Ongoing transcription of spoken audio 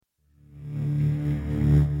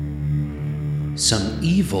Some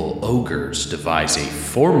evil ogres devise a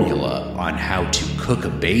formula on how to cook a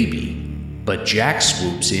baby, but Jack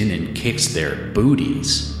swoops in and kicks their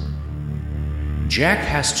booties. Jack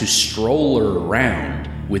has to stroll her around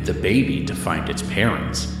with the baby to find its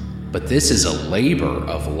parents, but this is a labor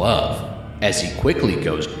of love, as he quickly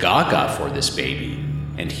goes gaga for this baby,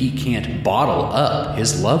 and he can't bottle up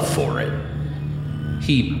his love for it.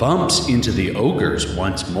 He bumps into the ogres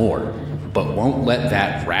once more, but won't let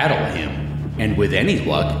that rattle him, and with any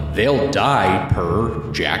luck, they'll die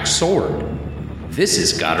per Jack's sword. This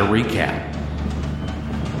has Gotta Recap.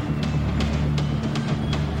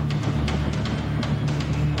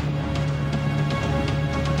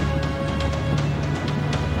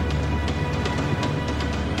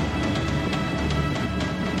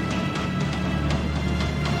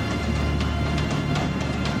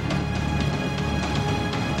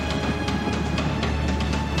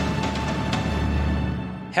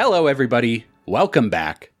 Hello, everybody. Welcome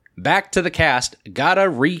back. Back to the cast. Gotta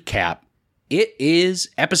Recap. It is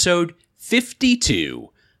episode 52,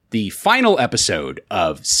 the final episode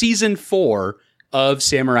of season 4 of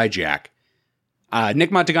Samurai Jack.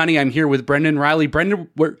 Nick Montagani, I'm here with Brendan Riley. Brendan,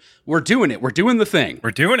 we're doing it. We're doing the thing.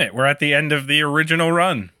 We're doing it. We're at the end of the original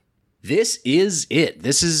run. This is it.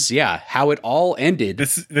 This is, how it all ended.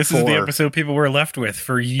 This is the episode people were left with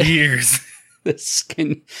for years. This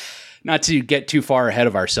can... Not to get too far ahead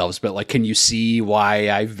of ourselves, but can you see why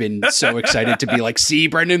I've been so excited to be see,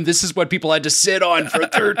 Brendan, this is what people had to sit on for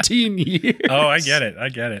 13 years. Oh, I get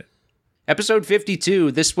it. Episode 52,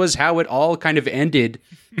 this was how it all kind of ended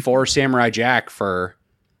for Samurai Jack for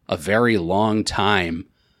a very long time.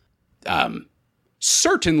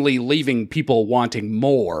 Certainly leaving people wanting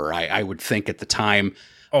more, I would think at the time.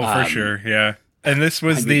 Oh, for sure, yeah. And this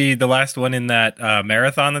was the last one in that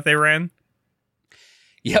marathon that they ran?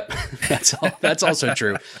 Yep, that's also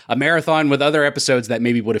true. A marathon with other episodes that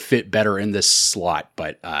maybe would have fit better in this slot,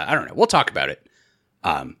 but I don't know. We'll talk about it.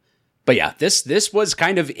 But yeah, this was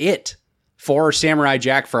kind of it for Samurai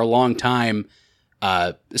Jack for a long time.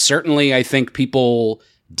 Certainly, I think people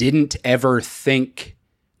didn't ever think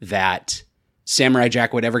that Samurai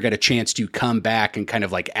Jack would ever get a chance to come back and kind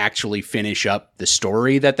of actually finish up the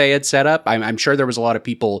story that they had set up. I'm sure there was a lot of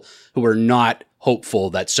people who were not hopeful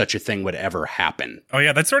that such a thing would ever happen. Oh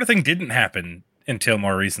yeah, that sort of thing didn't happen until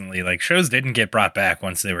more recently. Shows didn't get brought back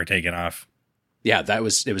once they were taken off. Yeah, it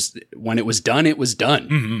was when it was done,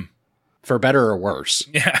 Mm-hmm. For better or worse.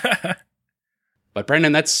 Yeah. But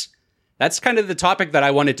Brendan, that's kind of the topic that I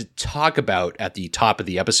wanted to talk about at the top of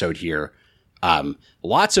the episode here.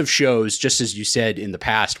 Lots of shows, just as you said in the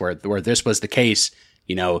past, where this was the case,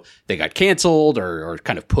 they got canceled or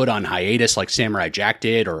kind of put on hiatus like Samurai Jack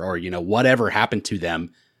did, or whatever happened to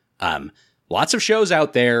them. Lots of shows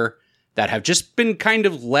out there that have just been kind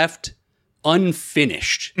of left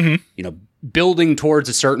unfinished, building towards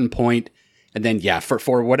a certain point. And then,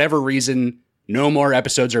 for whatever reason, no more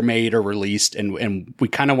episodes are made or released. And we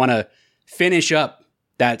kind of want to finish up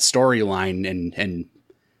that storyline, and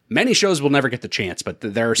many shows will never get the chance, but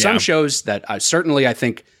there are some shows that certainly I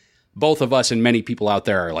think both of us and many people out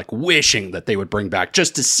there are wishing that they would bring back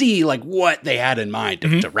just to see what they had in mind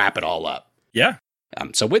to wrap it all up. Yeah.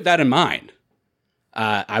 So with that in mind,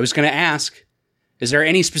 I was going to ask, is there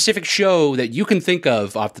any specific show that you can think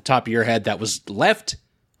of off the top of your head that was left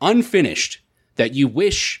unfinished that you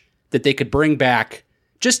wish that they could bring back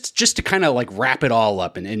just to kind of wrap it all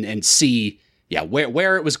up and see,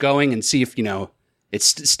 where it was going and see if, it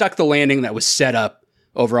stuck the landing that was set up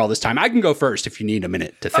over all this time? I can go first if you need a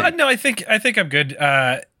minute to think. No, I think I'm good.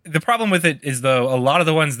 The problem with it is, though, a lot of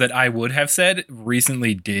the ones that I would have said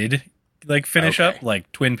recently did finish up.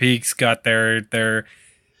 Twin Peaks got their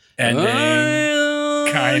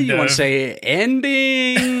ending. Kind you of. Want to say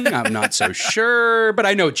ending? I'm not so sure, but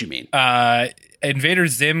I know what you mean. Invader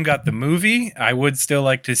Zim got the movie. I would still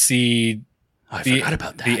like to see I forgot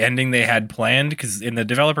about that. The ending they had planned, because in the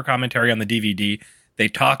developer commentary on the DVD, they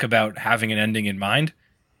talk about having an ending in mind.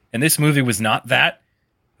 And this movie was not that.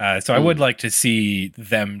 So I would like to see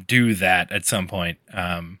them do that at some point.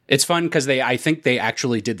 It's fun because I think they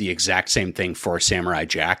actually did the exact same thing for Samurai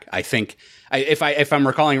Jack. I think if I'm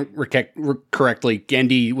recalling correctly,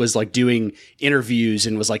 Gendy was doing interviews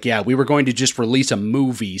and was we were going to just release a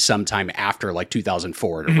movie sometime after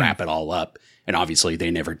 2004 to wrap it all up. And obviously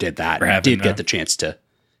they never did that. Did get the chance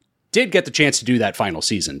to do that final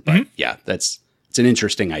season. But it's an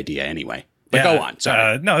interesting idea anyway. But go on.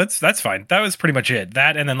 Sorry. No, that's fine. That was pretty much it.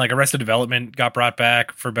 That and then Arrested Development got brought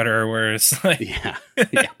back for better or worse.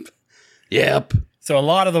 Yep. So a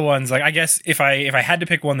lot of the ones, I guess if I had to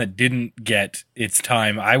pick one that didn't get its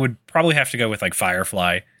time, I would probably have to go with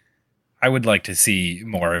Firefly. I would like to see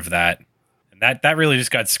more of that. And that really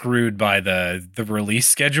just got screwed by the release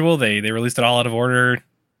schedule. They released it all out of order.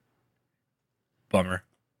 Bummer.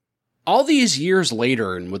 All these years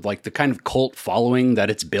later, and with like the kind of cult following that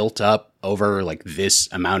it's built up over like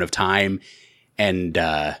this amount of time, and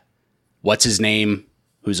what's his name,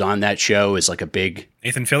 who's on that show, is like a big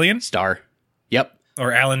Nathan Fillion star. Yep.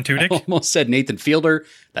 or Alan Tudyk. I almost said Nathan Fielder.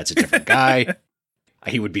 That's a different guy.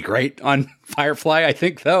 He would be great on Firefly, I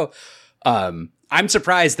think, though. I'm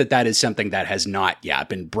surprised that is something that has not yet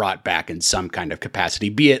been brought back in some kind of capacity,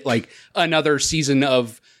 be it like another season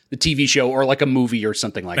of the TV show or like a movie or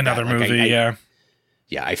something like Another that. movie, yeah.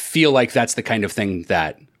 Yeah, I feel like that's the kind of thing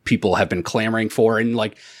that people have been clamoring for. And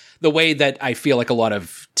like the way that I feel like a lot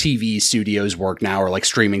of TV studios work now or like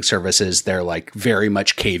streaming services, they're like very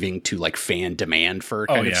much caving to like fan demand for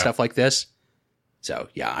kind of stuff like this. So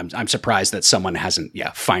yeah, I'm surprised that someone hasn't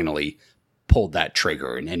finally pulled that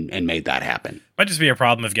trigger and made that happen. Might just be a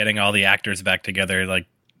problem of getting all the actors back together. Like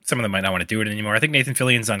some of them might not want to do it anymore. I think Nathan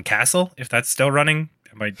Fillion's on Castle, if that's still running.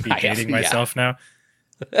 I might be dating myself now.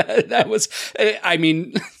 That was, I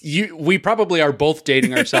mean, we probably are both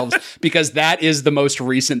dating ourselves because that is the most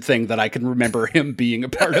recent thing that I can remember him being a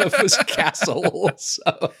part of was Castle.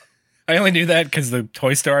 So. I only knew that because the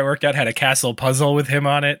toy store I worked at had a Castle puzzle with him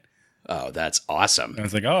on it. Oh, that's awesome. I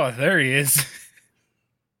was like, oh, there he is.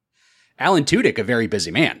 Alan Tudyk, a very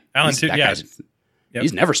busy man. Alan Tudyk, yeah. Yep.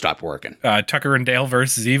 He's never stopped working. Tucker and Dale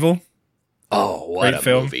versus Evil. Oh, what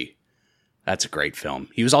a movie. That's a great film.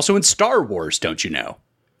 He was also in Star Wars, don't you know?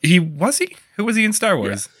 Was he? Who was he in Star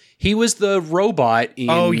Wars? Yeah. He was the robot in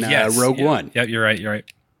Rogue One. Yeah, you're right.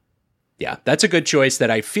 Yeah, that's a good choice that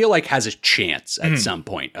I feel like has a chance at some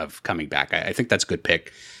point of coming back. I think that's a good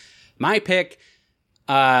pick. My pick,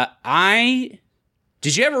 did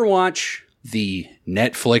you ever watch the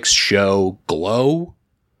Netflix show Glow?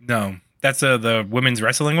 No. That's the women's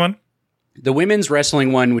wrestling one? The women's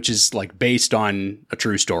wrestling one, which is like based on a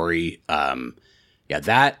true story.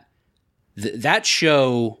 That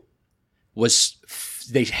show was,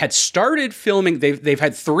 they had started filming, they've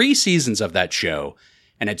had 3 seasons of that show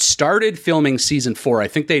and had started filming season 4. I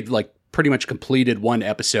think they'd like pretty much completed 1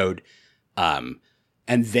 episode. And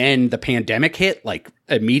then the pandemic hit like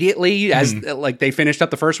immediately as like they finished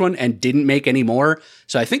up the first one and didn't make any more.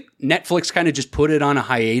 So I think Netflix kind of just put it on a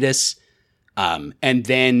hiatus. And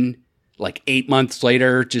then like 8 months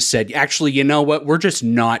later just said, actually, you know what? We're just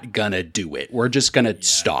not gonna do it. We're just gonna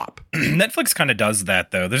stop. Netflix kind of does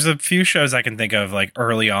that though. There's a few shows I can think of like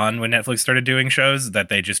early on when Netflix started doing shows that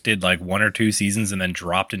they just did like 1 or 2 seasons and then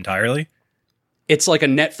dropped entirely. It's like a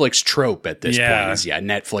Netflix trope at this point. Is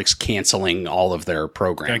Netflix canceling all of their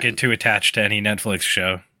programming. Don't get too attached to any Netflix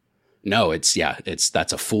show. No,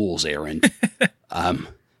 that's a fool's errand.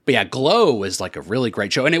 But yeah, Glow was like a really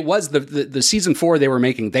great show. And it was the season 4 they were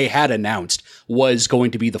making, they had announced was going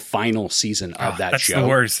to be the final season of that show. That's the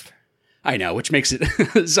worst. I know, which makes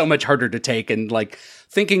it so much harder to take. And like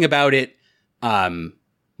thinking about it,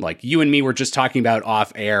 like you and me were just talking about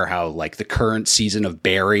off air, how like the current season of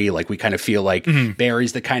Barry, like we kind of feel like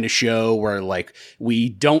Barry's the kind of show where like we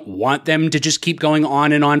don't want them to just keep going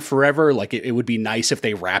on and on forever. Like it would be nice if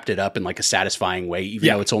they wrapped it up in like a satisfying way, even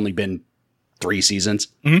though it's only been 3 seasons.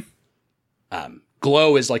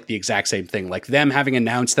 Glow is like the exact same thing. Like them having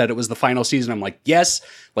announced that it was the final season, I'm like, yes,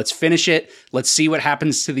 let's finish it. Let's see what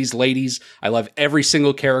happens to these ladies. I love every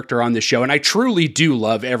single character on the show. And I truly do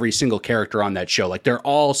love every single character on that show. Like they're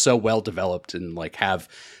all so well developed and like have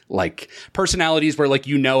like personalities where like,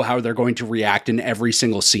 you know how they're going to react in every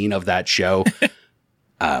single scene of that show.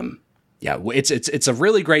 It's a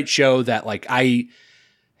really great show that like, I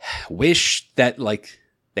wish that like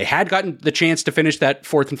they had gotten the chance to finish that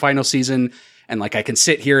 4th and final season. And like, I can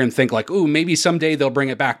sit here and think like, ooh, maybe someday they'll bring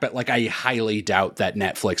it back. But like, I highly doubt that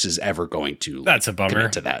Netflix is ever going to. That's a bummer.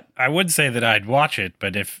 Commit to that. I would say that I'd watch it,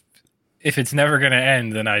 but if it's never going to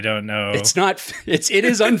end, then I don't know. It's not. It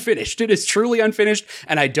is unfinished. It is truly unfinished,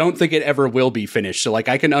 and I don't think it ever will be finished. So like,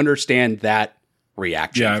 I can understand that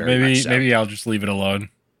reaction. Yeah, maybe I'll just leave it alone.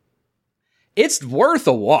 It's worth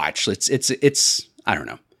a watch. It's I don't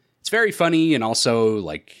know. It's very funny, and also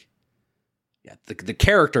like. Yeah, the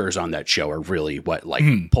characters on that show are really what like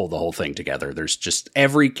pull the whole thing together. There's just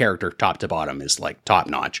every character top to bottom is like top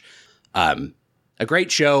notch. A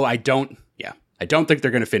great show. I don't think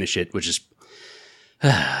they're going to finish it, which is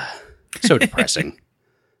so depressing.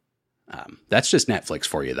 That's just Netflix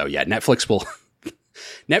for you though. Yeah, Netflix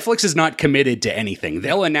is not committed to anything.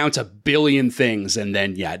 They'll announce a billion things and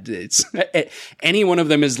then it's any one of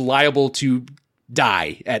them is liable to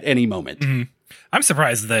die at any moment. I'm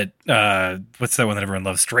surprised that what's that one that everyone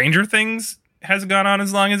loves? Stranger Things has gone on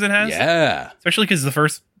as long as it has. Yeah. Especially because the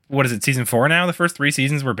first, what is it, season 4 now? The first 3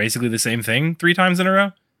 seasons were basically the same thing 3 times in a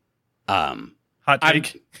row. Hot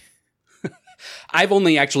take. I've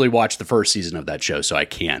only actually watched the first season of that show, so I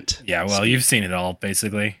can't. Yeah, well, you've seen it all,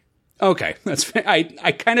 basically. Okay, that's fair.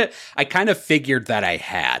 I kind of figured that I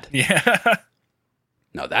had. Yeah.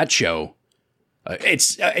 No, that show.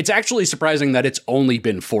 It's actually surprising that it's only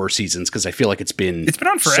been 4 seasons because I feel like it's been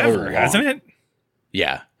on forever, so hasn't it?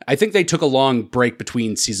 Yeah, I think they took a long break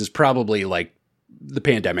between seasons. Probably like the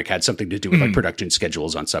pandemic had something to do with like production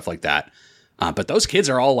schedules on stuff like that. But those kids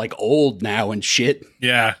are all like old now and shit.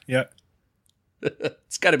 Yeah, yeah.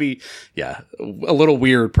 It's got to be, a little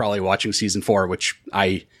weird probably watching season 4, which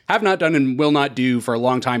I have not done and will not do for a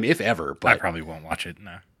long time, if ever. But I probably won't watch it,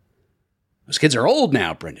 no. Those kids are old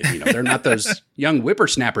now, Brendan. You know, they're not those young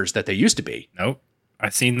whippersnappers that they used to be. Nope.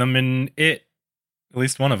 I've seen them in it. At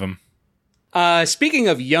least one of them. Speaking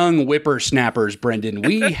of young whippersnappers, Brendan,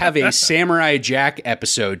 we have a Samurai Jack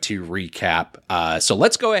episode to recap. So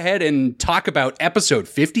let's go ahead and talk about episode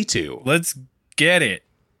 52. Let's get it.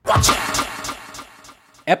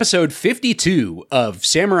 Episode 52 of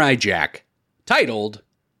Samurai Jack, titled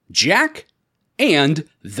Jack and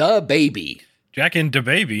the Baby. Jack and the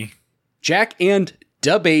Baby. Jack and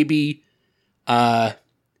the Baby.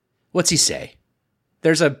 What's he say?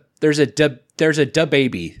 There's a da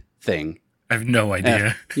baby thing. I have no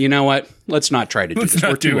idea. You know what? Let's not try to do this.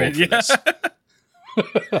 We're too old for this.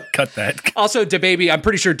 Cut that. Also, da baby. I'm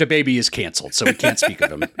pretty sure da baby is canceled, so we can't speak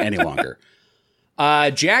of him any longer.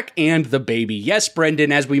 Jack and the Baby. Yes,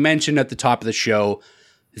 Brendan, as we mentioned at the top of the show,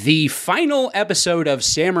 the final episode of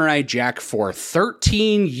Samurai Jack for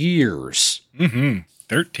 13 years.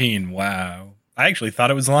 13. Wow. I actually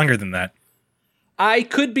thought it was longer than that. I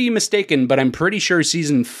could be mistaken, but I'm pretty sure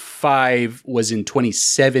season 5 was in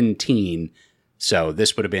 2017. So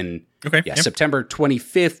this would have been September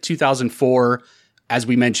 25th, 2004. As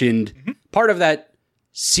we mentioned, part of that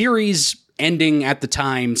series ending at the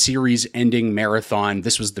time, series ending marathon.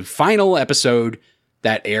 This was the final episode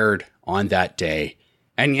that aired on that day.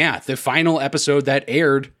 And yeah, the final episode that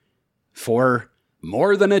aired for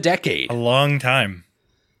more than a decade. A long time.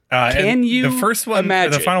 Can you the first one,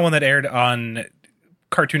 imagine? The final one that aired on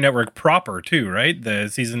Cartoon Network proper too, right? The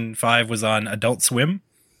season 5 was on Adult Swim.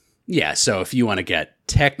 Yeah, so if you want to get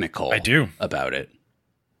technical I do. about it.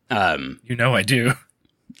 You know I do.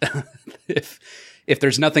 If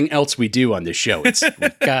there's nothing else we do on this show, it's we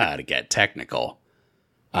gotta get technical.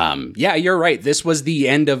 Yeah, you're right. This was the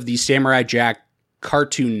end of the Samurai Jack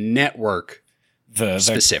Cartoon Network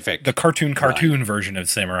specific. The cartoon version of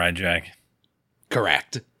Samurai Jack.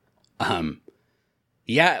 Correct.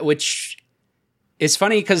 Yeah, which is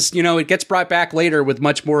funny because, you know, it gets brought back later with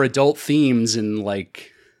much more adult themes, and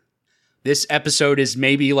like this episode is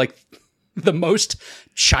maybe like the most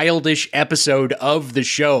childish episode of the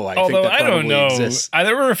show. Although think that I don't know. Exists.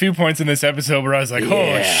 There were a few points in this episode where I was like,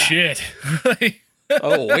 oh shit.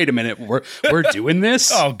 Oh, wait a minute. We're doing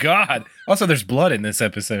this? Oh God. Also, there's blood in this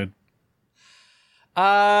episode.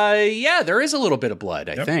 Yeah, there is a little bit of blood,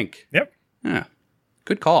 I think. Yep. Yeah.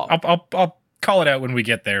 Good call. I'll call it out when we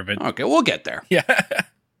get there, but okay, we'll get there. Yeah.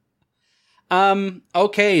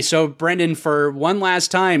 Okay, so Brendan, for one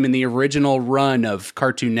last time in the original run of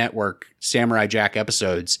Cartoon Network Samurai Jack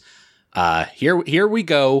episodes, here we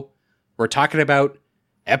go. We're talking about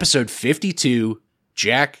episode 52,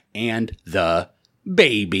 Jack and the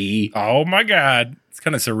Baby. Oh my God. It's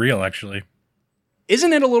kind of surreal, actually.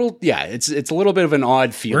 Isn't it a little, yeah, it's a little bit of an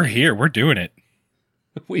odd feeling. We're here. We're doing it.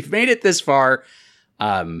 We've made it this far.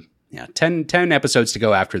 10 episodes to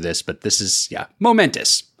go after this, but this is,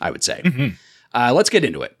 momentous, I would say. Let's get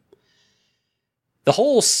into it. The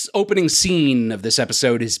whole opening scene of this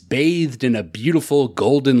episode is bathed in a beautiful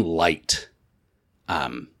golden light.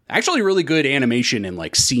 Actually really good animation and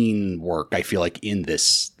like scene work, I feel like, in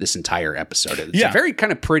this entire episode. It's a very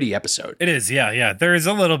kind of pretty episode. It is, yeah. There is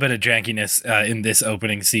a little bit of jankiness in this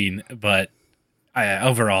opening scene, but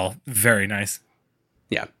overall, very nice.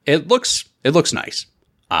 Yeah, it looks nice.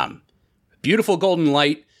 Beautiful golden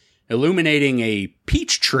light illuminating a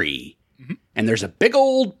peach tree. And there's a big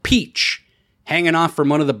old peach hanging off from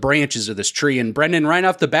one of the branches of this tree. And Brendan, right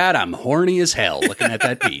off the bat, I'm horny as hell looking at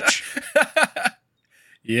that peach.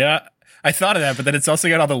 Yeah, I thought of that, but then it's also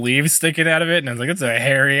got all the leaves sticking out of it. And I was like, it's a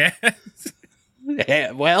hairy ass.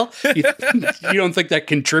 Yeah, well, you don't think that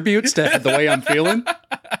contributes to the way I'm feeling?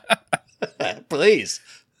 Please.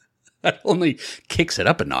 That only kicks it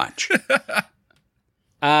up a notch.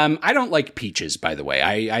 I don't like peaches, by the way.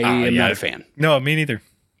 I am not a fan. No, me neither.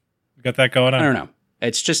 Got that going on. I don't know.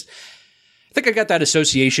 It's just, I think I got that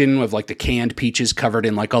association of like the canned peaches covered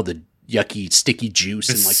in like all the, yucky, sticky juice,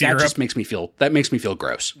 The and like syrup. that just makes me feel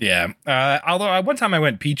gross. Yeah. Although one time I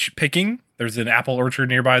went peach picking. There's an apple orchard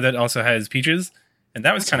nearby that also has peaches, and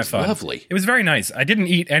that was kind of fun. Lovely. It was very nice. I didn't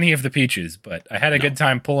eat any of the peaches, but I had a good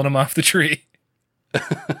time pulling them off the tree.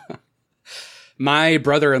 My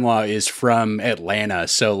brother-in-law is from Atlanta,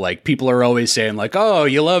 so like people are always saying like, "Oh,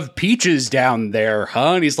 you love peaches down there,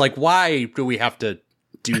 huh?" And he's like, "Why do we have to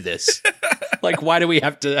do this? Like, why do we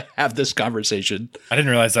have to have this conversation?" I didn't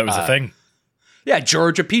realize that was a thing. Yeah,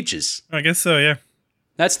 Georgia peaches. I guess so, yeah.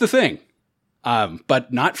 That's the thing.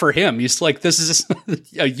 But not for him. He's like, this is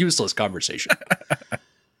a useless conversation.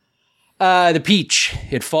 The peach,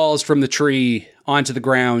 it falls from the tree onto the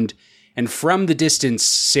ground, and from the distance,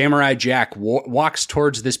 Samurai Jack walks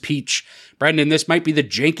towards this peach. Brendan, this might be the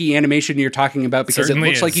janky animation you're talking about because Certainly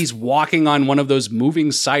it looks like he's walking on one of those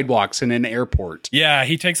moving sidewalks in an airport. Yeah,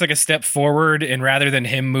 he takes like a step forward, and rather than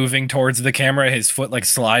him moving towards the camera, his foot like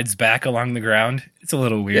slides back along the ground. It's a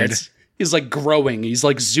little weird. He's like growing. He's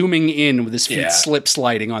like zooming in with his feet slip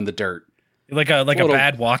sliding on the dirt. Like a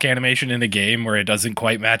bad walk animation in a game where it doesn't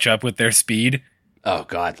quite match up with their speed. Oh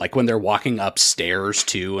God. Like when they're walking upstairs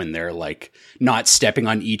too, and they're like not stepping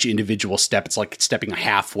on each individual step. It's like stepping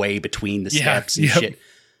halfway between the steps and shit.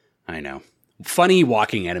 I know. Funny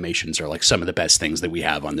walking animations are like some of the best things that we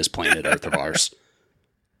have on this planet Earth of ours.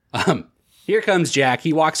 Here comes Jack.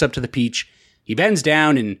 He walks up to the peach. He bends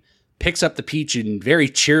down and picks up the peach, and very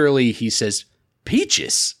cheerily he says,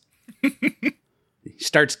 "Peaches." He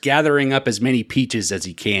starts gathering up as many peaches as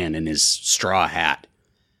he can in his straw hat.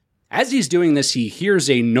 As he's doing this, he hears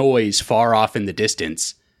a noise far off in the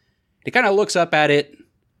distance. He kind of looks up at it,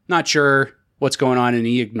 not sure what's going on, and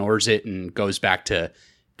he ignores it and goes back to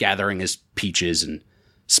gathering his peaches and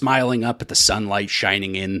smiling up at the sunlight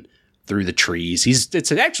shining in through the trees.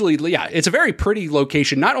 It's a very pretty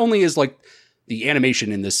location. Not only is like the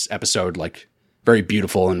animation in this episode like very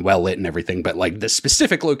beautiful and well lit and everything, but like the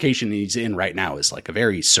specific location he's in right now is like a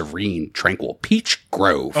very serene, tranquil peach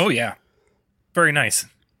grove. Oh yeah. Very nice.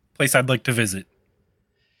 Place I'd like to visit.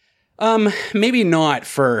 Maybe not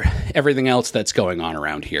for everything else that's going on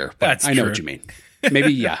around here, but That's I know true. what you mean.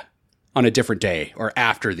 Maybe, yeah, on a different day or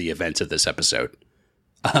after the events of this episode.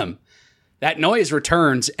 That noise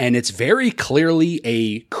returns, and it's very clearly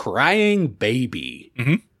a crying baby.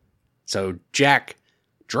 Mm-hmm. So Jack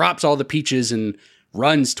drops all the peaches and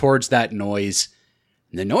runs towards that noise.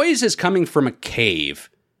 And the noise is coming from a cave.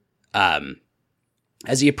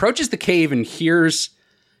 As he approaches the cave and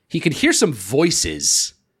he could hear some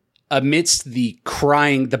voices amidst the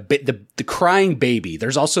crying, the crying baby.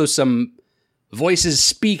 There's also some voices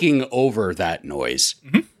speaking over that noise.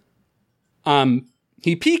 Mm-hmm.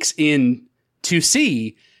 He peeks in to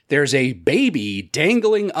see there's a baby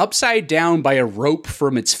dangling upside down by a rope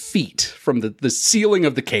from its feet from the ceiling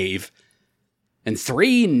of the cave, and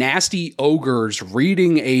 3 nasty ogres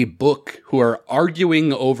reading a book who are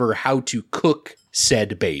arguing over how to cook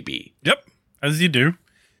said baby. Yep, as you do.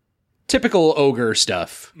 Typical ogre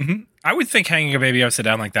stuff. Mm-hmm. I would think hanging a baby upside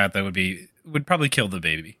down like that would probably kill the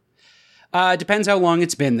baby. Depends how long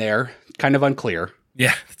it's been there. Kind of unclear.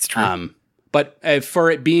 Yeah, that's true. But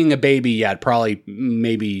for it being a baby, yeah, it probably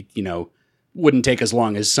maybe, wouldn't take as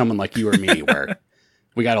long as someone like you or me where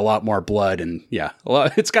we got a lot more blood and yeah,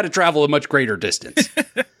 it's got to travel a much greater distance.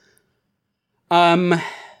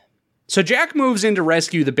 So Jack moves in to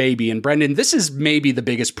rescue the baby, and Brendan, this is maybe the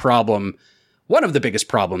biggest problem. One of the biggest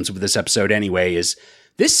problems with this episode anyway is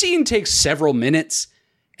this scene takes several minutes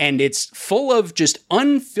and it's full of just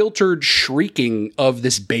unfiltered shrieking of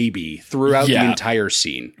this baby throughout the entire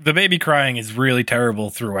scene. The baby crying is really terrible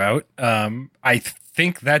throughout. I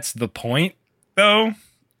think that's the point, though.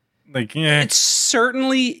 Like, yeah. It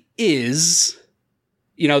certainly is.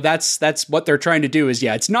 That's what they're trying to do is,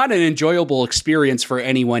 it's not an enjoyable experience for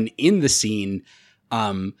anyone in the scene.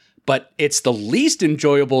 But it's the least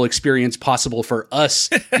enjoyable experience possible for us,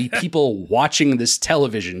 the people watching this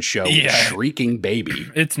television show with shrieking baby.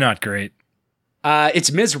 It's not great.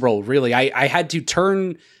 It's miserable, really. I had to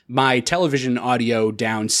turn my television audio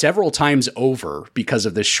down several times over because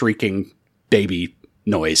of this shrieking baby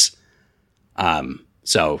noise.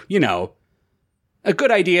 So, a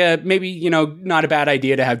good idea, maybe, not a bad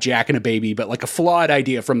idea to have Jack and a baby, but like a flawed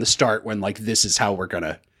idea from the start when like this is how we're going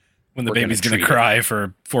to. When the baby's going to cry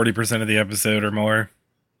for 40% of the episode or more.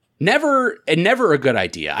 Never a good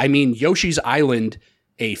idea. I mean, Yoshi's Island,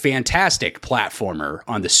 a fantastic platformer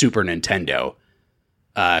on the Super Nintendo.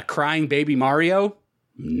 Crying baby Mario?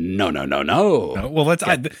 No. Well,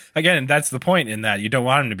 again, that's the point in that you don't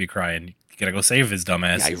want him to be crying. Gotta go save his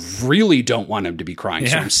dumbass. I really don't want him to be crying,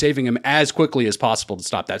 so I'm saving him as quickly as possible to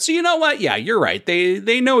stop that. So you know what? Yeah, you're right.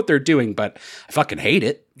 They know what they're doing, but I fucking hate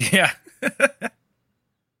it. Yeah.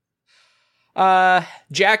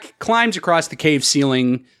 Jack climbs across the cave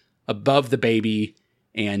ceiling above the baby,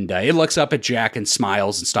 and it looks up at Jack and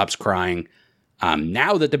smiles and stops crying.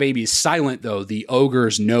 Now that the baby is silent, though, the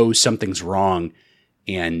ogres know something's wrong,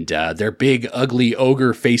 and their big, ugly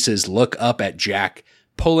ogre faces look up at Jack,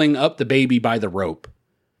 pulling up the baby by the rope,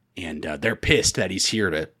 and they're pissed that he's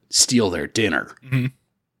here to steal their dinner. Mm-hmm.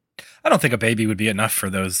 I don't think a baby would be enough for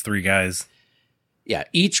those three guys. Yeah,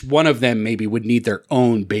 each one of them maybe would need their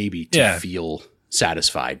own baby to feel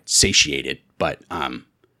satisfied, satiated, but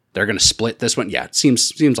they're going to split this one. Yeah, it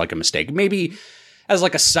seems like a mistake. Maybe as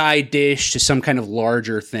like a side dish to some kind of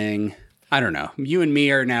larger thing. I don't know. You and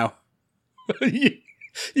me are now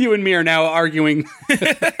arguing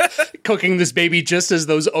cooking this baby just as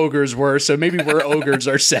those ogres were, so maybe we're ogres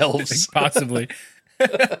ourselves. Possibly.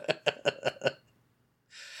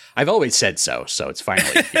 I've always said so it's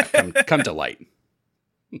finally come to light.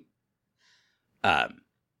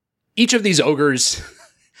 Each of these ogres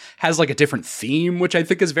has like a different theme, which I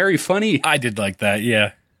think is very funny. I did like that,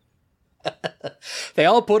 yeah. They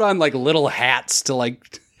all put on like little hats to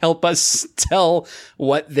like help us tell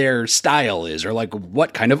what their style is or like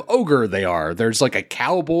what kind of ogre they are. There's like a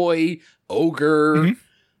cowboy ogre.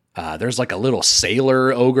 Mm-hmm. There's like a little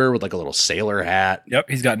sailor ogre with like a little sailor hat. Yep,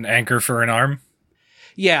 he's got an anchor for an arm.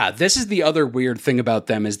 Yeah, this is the other weird thing about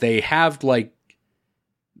them is they have like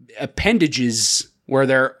appendages where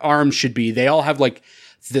their arms should be. They all have like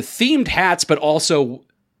the themed hats, but also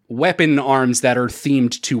weapon arms that are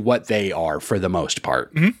themed to what they are for the most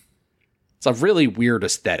part. Mm-hmm. It's a really weird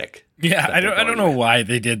aesthetic. Yeah, I don't know why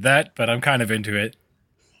they did that, but I'm kind of into it.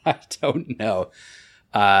 I don't know.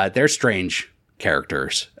 They're strange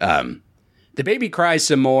characters. The baby cries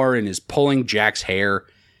some more and is pulling Jack's hair,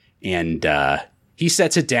 and he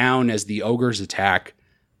sets it down as the ogres attack.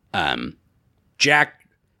 Jack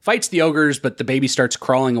fights the ogres, but the baby starts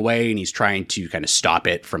crawling away, and he's trying to kind of stop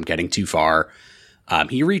it from getting too far.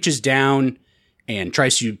 He reaches down and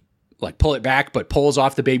tries to like pull it back, but pulls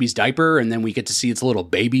off the baby's diaper, and then we get to see its little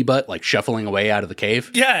baby butt like shuffling away out of the cave.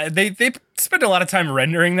 Yeah, they spend a lot of time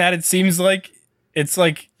rendering that. It seems like it's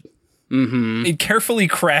like a carefully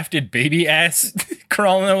crafted baby ass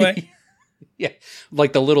crawling away. Yeah,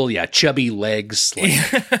 like the little chubby legs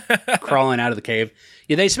like crawling out of the cave.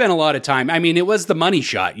 Yeah, they spent a lot of time. I mean, it was the money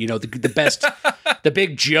shot. You know, the best, the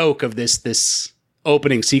big joke of this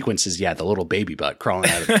opening sequence is the little baby butt crawling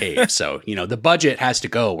out of the cave. So you know, the budget has to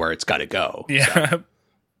go where it's got to go. Yeah.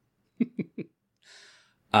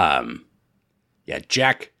 So.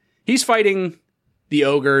 Jack, he's fighting the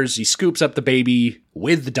ogres. He scoops up the baby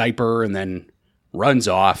with the diaper and then runs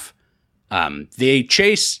off. The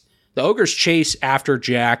ogres chase after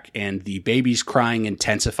Jack, and the baby's crying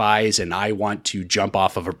intensifies, and I want to jump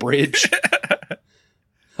off of a bridge.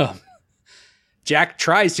 Jack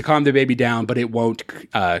tries to calm the baby down, but it won't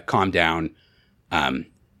calm down.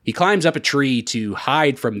 He climbs up a tree to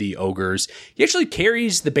hide from the ogres. He actually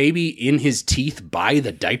carries the baby in his teeth by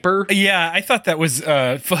the diaper. Yeah, I thought that was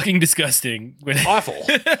fucking disgusting. Awful.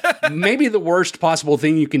 Maybe the worst possible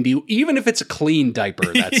thing you can do, even if it's a clean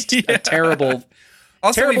diaper. That's a terrible...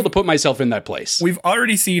 Also, terrible to put myself in that place. We've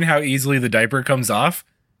already seen how easily the diaper comes off.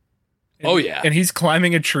 And he's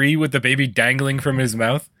climbing a tree with the baby dangling from his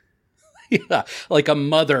mouth. Yeah, like a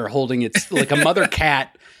mother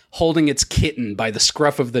cat holding its kitten by the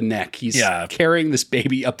scruff of the neck. He's carrying this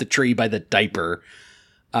baby up the tree by the diaper.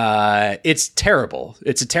 It's terrible.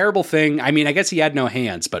 It's a terrible thing. I mean, I guess he had no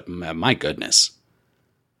hands, but my goodness.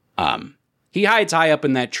 He hides high up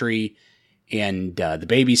in that tree, and the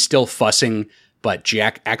baby's still fussing, but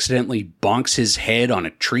Jack accidentally bonks his head on a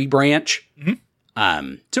tree branch.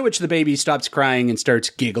 Mm-hmm. To which the baby stops crying and starts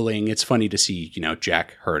giggling. It's funny to see,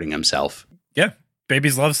 Jack hurting himself. Yeah,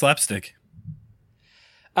 babies love slapstick.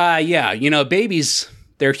 Babies,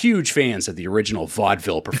 they're huge fans of the original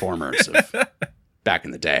vaudeville performers of back in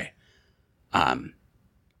the day.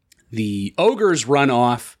 The ogres run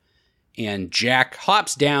off, and Jack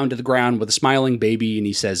hops down to the ground with a smiling baby, and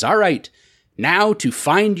he says, "All right, now to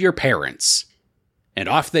find your parents." And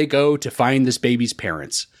off they go to find this baby's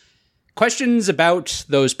parents. Questions about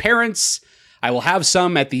those parents, I will have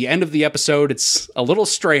some at the end of the episode. It's a little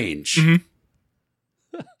strange.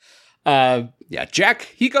 Mm-hmm.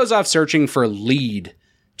 Jack, he goes off searching for a lead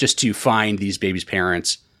just to find these babies'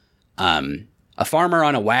 parents. A farmer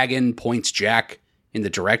on a wagon points Jack in the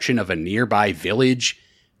direction of a nearby village,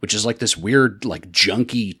 which is like this weird, like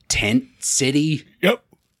junky tent city. Yep.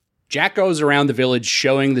 Jack goes around the village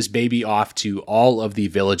showing this baby off to all of the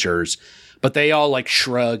villagers, but they all like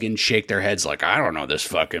shrug and shake their heads like, I don't know this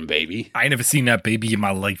fucking baby. I ain't never seen that baby in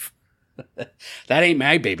my life. That ain't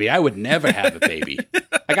my baby. I would never have a baby.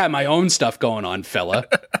 I got my own stuff going on, fella.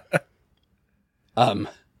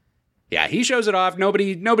 Yeah, he shows it off.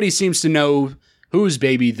 Nobody seems to know whose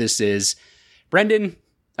baby this is. Brendan,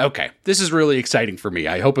 okay, this is really exciting for me.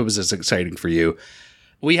 I hope it was as exciting for you.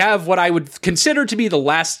 We have what I would consider to be the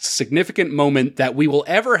last significant moment that we will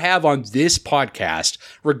ever have on this podcast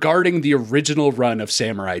regarding the original run of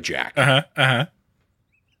Samurai Jack.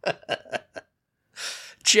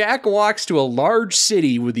 Jack walks to a large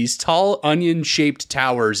city with these tall onion-shaped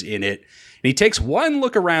towers in it, and he takes one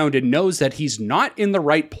look around and knows that he's not in the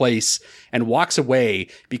right place and walks away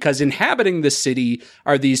because inhabiting the city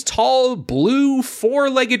are these tall, blue,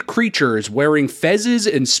 four-legged creatures wearing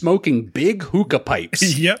fezzes and smoking big hookah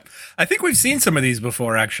pipes. Yep. I think we've seen some of these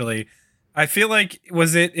before, actually. I feel like,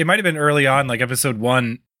 it might have been early on, like episode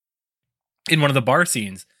 1, in one of the bar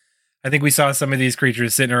scenes. I think we saw some of these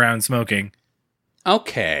creatures sitting around smoking.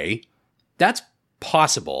 Okay. That's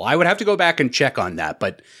possible. I would have to go back and check on that,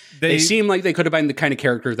 but they seem like they could have been the kind of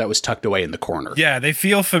character that was tucked away in the corner. Yeah, they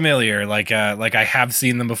feel familiar, like I have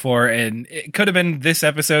seen them before, and it could have been this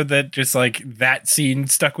episode that just like that scene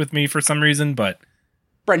stuck with me for some reason, but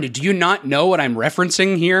Brenda, do you not know what I'm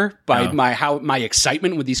referencing here by my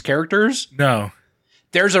excitement with these characters? No.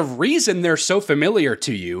 There's a reason they're so familiar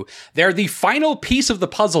to you. They're the final piece of the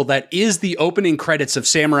puzzle that is the opening credits of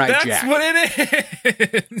Samurai Jack. That's what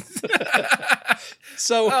it is.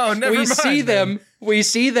 So we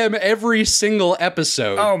see them every single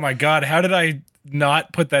episode. Oh my God. How did I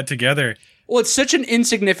not put that together? Well, it's such an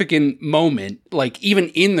insignificant moment, like even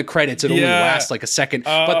in the credits, it only lasts like a second,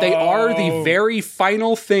 but they are the very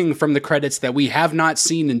final thing from the credits that we have not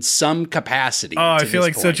seen in some capacity. Oh, I feel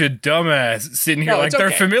like such a dumbass sitting here like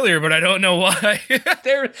they're familiar, but I don't know why.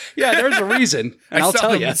 There's a reason, and I'll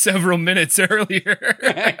tell you. Several minutes earlier.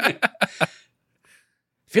 I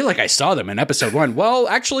feel like I saw them in episode 1. Well,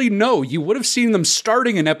 actually, no. You would have seen them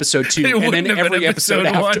starting in episode 2, and then every episode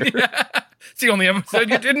after. Yeah. It's the only episode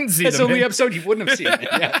you didn't see. It's the only episode you wouldn't have seen.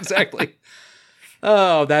 Yeah, exactly.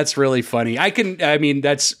 Oh, that's really funny.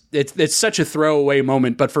 It's such a throwaway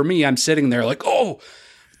moment, but for me, I'm sitting there like, oh,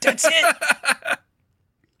 that's it.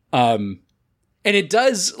 And it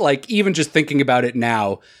does, like, even just thinking about it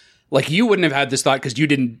now, like, you wouldn't have had this thought because you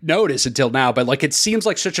didn't notice until now, but like, it seems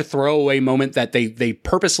like such a throwaway moment that they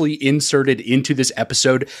purposely inserted into this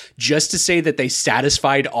episode just to say that they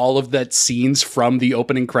satisfied all of that scenes from the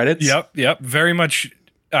opening credits. Yep. Very much.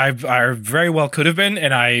 I very well could have been,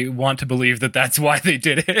 and I want to believe that that's why they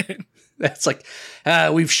did it. That's like,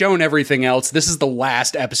 we've shown everything else. This is the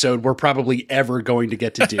last episode we're probably ever going to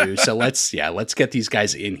get to do. So let's get these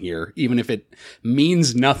guys in here, even if it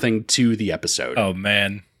means nothing to the episode. Oh,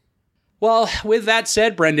 man. Well, with that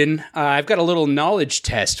said, Brendan, I've got a little knowledge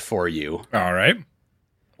test for you. All right.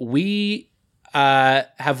 We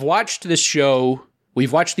have watched this show.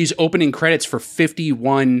 We've watched these opening credits for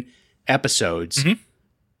 51 episodes. Mm-hmm.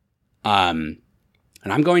 And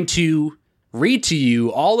I'm going to read to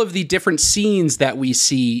you all of the different scenes that we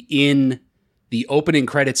see in the opening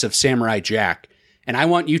credits of Samurai Jack. And I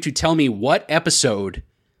want you to tell me what episode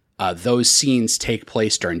those scenes take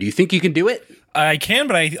place during. Do you think you can do it? I can,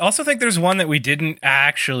 but I also think there's one that we didn't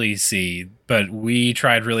actually see, but we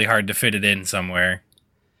tried really hard to fit it in somewhere.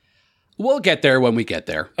 We'll get there when we get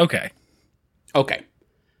there. Okay.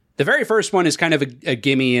 The very first one is kind of a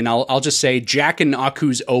gimme, and I'll just say Jack and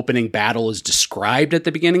Aku's opening battle is described at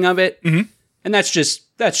the beginning of it, and that's just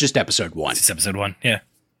episode 1. It's episode 1, yeah.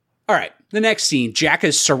 All right, the next scene, Jack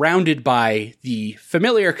is surrounded by the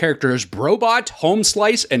familiar characters Brobot,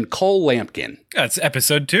 Homeslice, and Cole Lampkin. That's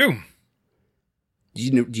episode 2.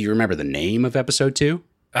 Do you remember the name of episode 2?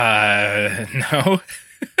 No.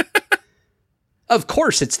 Of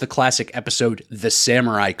course, it's the classic episode, The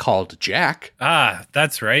Samurai Called Jack. Ah,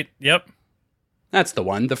 that's right. Yep. That's the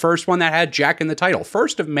one. The first one that had Jack in the title.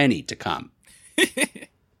 First of many to come.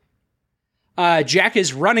 Jack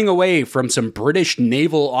is running away from some British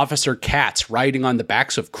naval officer cats riding on the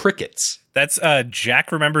backs of crickets. That's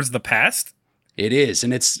Jack Remembers the Past? It is,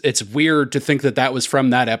 and it's weird to think that was from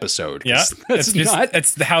that episode. Yeah,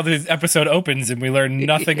 it's how the episode opens, and we learn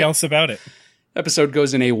nothing else about it. Episode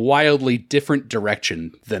goes in a wildly different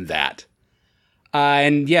direction than that.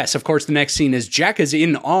 And yes, of course, the next scene is Jack is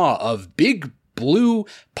in awe of big blue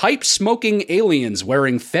pipe-smoking aliens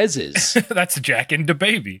wearing fezzes. That's Jack and the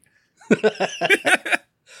baby.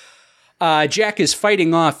 Jack is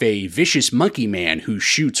fighting off a vicious monkey man who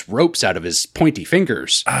shoots ropes out of his pointy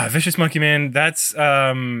fingers. Vicious monkey man, that's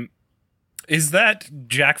Is that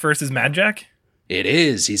Jack versus Mad Jack? It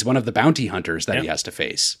is. He's one of the bounty hunters that he has to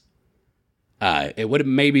face. It would have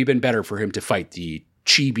maybe been better for him to fight the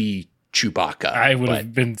chibi Chewbacca. I would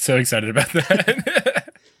have been so excited about that.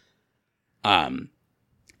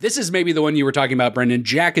 This is maybe the one you were talking about, Brendan.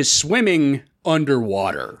 Jack is swimming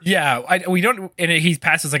underwater. Yeah, we don't, and he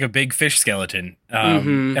passes like a big fish skeleton.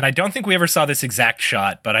 And I don't think we ever saw this exact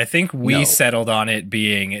shot, but I think we settled on it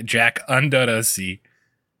being Jack under the sea.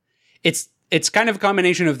 It's kind of a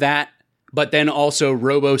combination of that, but then also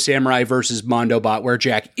Robo Samurai versus Mondobot, where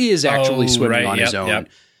Jack is actually swimming on his own. Yep.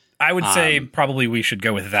 I would say probably we should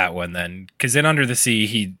go with that one then, because in Under the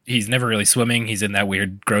Sea, he's never really swimming. He's in that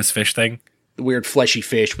weird gross fish thing. The weird fleshy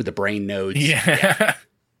fish with the brain nodes. Yeah.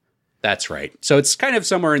 That's right. So it's kind of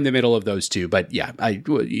somewhere in the middle of those two, but yeah,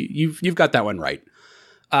 you've got that one right.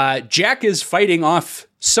 Jack is fighting off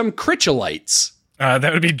some Critcholites.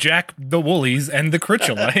 That would be Jack the Woolies and the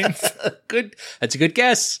Critcholites. Good. That's a good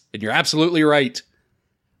guess, and you're absolutely right.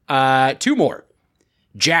 Two more.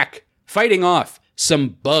 Jack fighting off some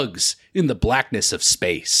bugs in the blackness of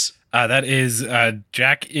space. That is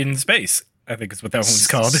Jack in Space, I think is what that one's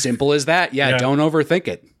called. Simple as that. Yeah, don't overthink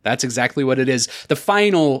it. That's exactly what it is. The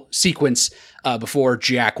final sequence before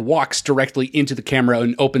Jack walks directly into the camera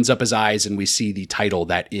and opens up his eyes, and we see the title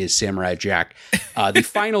that is Samurai Jack. The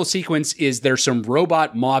final sequence is there's some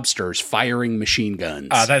robot mobsters firing machine guns.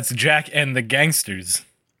 That's Jack and the Gangsters.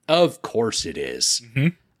 Of course it is.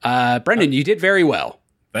 Mm-hmm. Brendan, you did very well.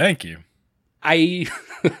 Thank you. I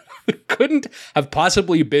couldn't have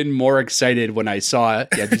possibly been more excited when I saw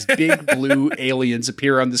these big blue aliens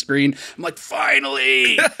appear on the screen. I'm like,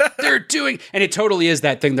 finally, they're doing, and it totally is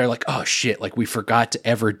that thing. They're like, oh shit, like we forgot to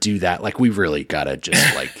ever do that. Like we really gotta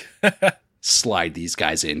just like slide these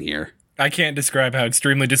guys in here. I can't describe how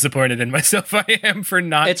extremely disappointed in myself I am for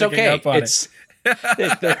not picking up on it.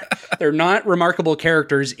 They're not remarkable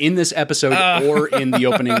characters in this episode or in the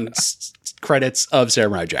opening credits of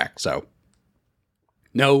Samurai Jack. So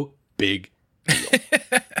no big deal.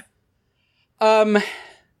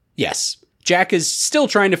 Yes, Jack is still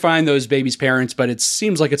trying to find those babies' parents, but it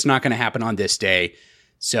seems like it's not going to happen on this day.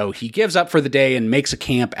 So he gives up for the day and makes a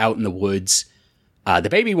camp out in the woods. The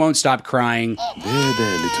baby won't stop crying. There,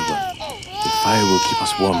 little one. The fire will keep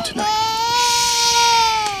us warm tonight.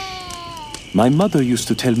 My mother used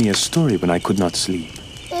to tell me a story when I could not sleep.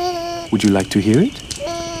 Would you like to hear it?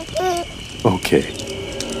 Okay.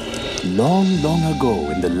 Long, long ago,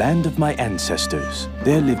 in the land of my ancestors,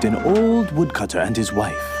 there lived an old woodcutter and his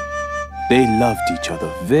wife. They loved each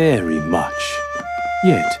other very much.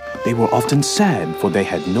 Yet, they were often sad, for they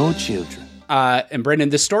had no children. And Brendan,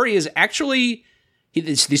 the story is actually...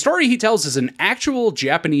 the story he tells is an actual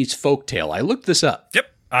Japanese folktale. I looked this up.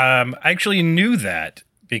 Yep. I actually knew that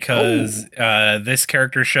because this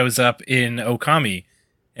character shows up in Okami,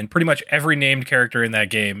 and pretty much every named character in that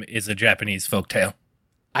game is a Japanese folktale.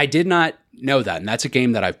 I did not know that, and that's a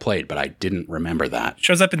game that I've played, but I didn't remember that.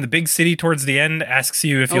 Shows up in the big city towards the end, asks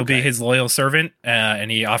you if you'll be his loyal servant, and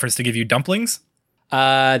he offers to give you dumplings.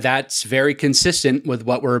 That's very consistent with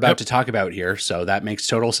what we're about to talk about here, so that makes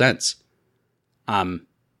total sense.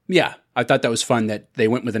 Yeah, I thought that was fun that they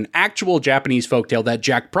went with an actual Japanese folktale that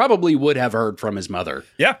Jack probably would have heard from his mother.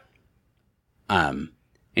 Yeah. And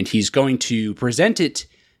he's going to present it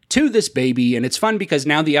to this baby, and it's fun because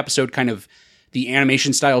now the episode kind of... the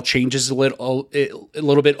animation style changes a little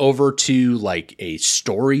bit over to like a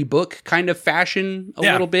storybook kind of fashion a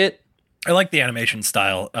little bit. I like the animation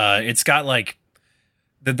style. It's got like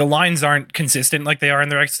the lines aren't consistent like they are in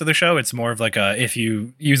the rest of the show. It's more of like if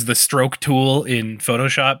you use the stroke tool in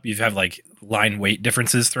Photoshop, you have like line weight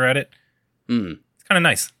differences throughout it. It's kind of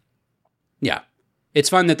nice. Yeah. It's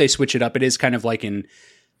fun that they switch it up. It is kind of like in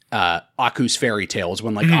Aku's fairy tales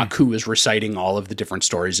when like Aku is reciting all of the different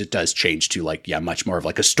stories. It does change to like, much more of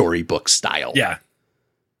like a storybook style. Yeah.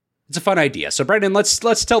 It's a fun idea. So Brendan, let's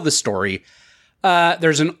tell the story.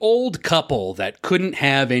 There's an old couple that couldn't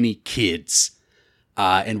have any kids.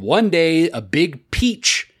 And one day a big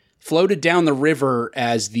peach floated down the river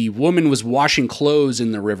as the woman was washing clothes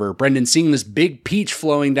in the river. Brendan, seeing this big peach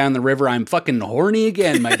flowing down the river, I'm fucking horny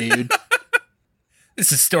again, my dude.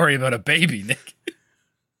 This is a story about a baby, Nick.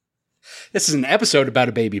 This is an episode about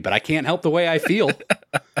a baby, but I can't help the way I feel.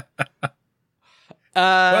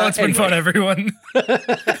 Well, it's been fun, everyone.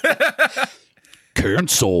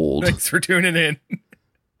 Cancelled. Thanks for tuning in.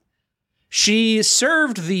 She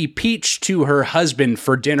served the peach to her husband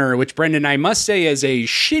for dinner, which, Brendan, I must say is a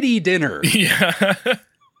shitty dinner. Yeah.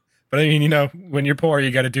 But I mean, when you're poor, you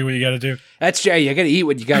got to do what you got to do. That's Jay. You got to eat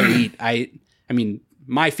what you got to eat. I mean,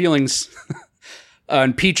 my feelings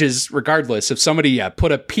on peaches regardless. If somebody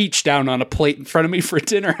put a peach down on a plate in front of me for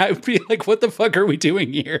dinner, I would be like, what the fuck are we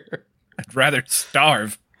doing here? I'd rather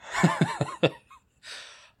starve.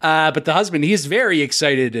 But the husband, he's very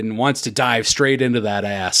excited and wants to dive straight into that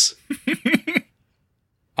ass.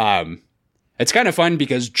 It's kind of fun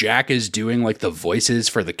because Jack is doing like the voices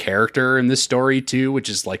for the character in this story too, which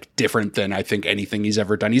is like different than I think anything he's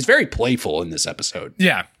ever done. He's very playful in this episode.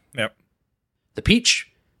 Yeah. Yep. The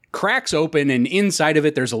peach cracks open, and inside of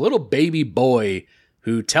it, there's a little baby boy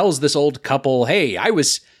who tells this old couple, "Hey, I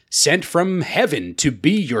was sent from heaven to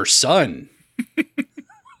be your son."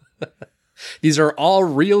 These are all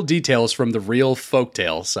real details from the real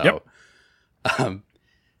folktale. So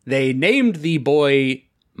they named the boy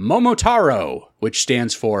Momotaro, which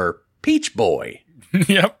stands for Peach Boy.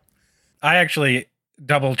 Yep. I actually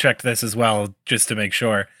double checked this as well, just to make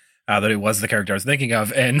sure that it was the character I was thinking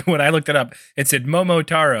of. And when I looked it up, it said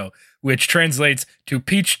Momotaro, which translates to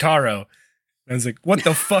Peach Taro. I was like, what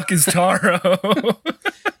the fuck is Taro?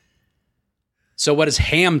 So what does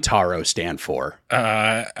Hamtaro stand for?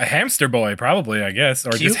 A hamster boy, probably, I guess.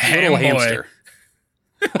 Or Cute just ham little boy.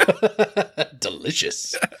 hamster.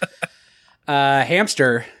 Delicious.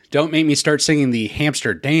 Hamster, don't make me start singing the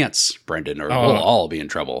hamster dance, Brendan, or we'll all be in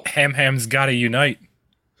trouble. Ham's gotta unite.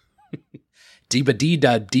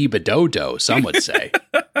 Dee-ba-dee-da-dee-ba-do-do, some would say.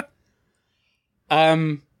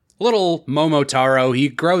 Little Momotaro, he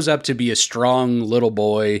grows up to be a strong little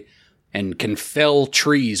boy and can fell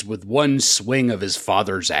trees with one swing of his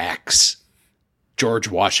father's axe. George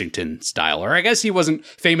Washington style. Or I guess he wasn't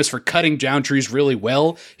famous for cutting down trees really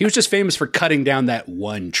well. He was just famous for cutting down that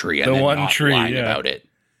one tree and lying about it.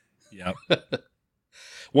 Yep.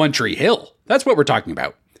 One Tree Hill. That's what we're talking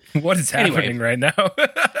about. What is happening right now?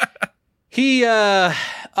 He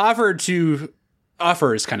offer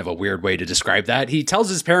is kind of a weird way to describe that. He tells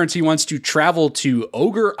his parents he wants to travel to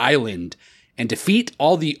Ogre Island and defeat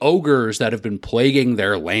all the ogres that have been plaguing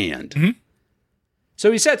their land. Mm-hmm.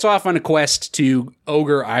 So he sets off on a quest to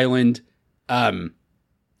Ogre Island,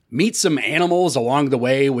 meets some animals along the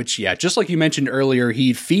way, which, just like you mentioned earlier,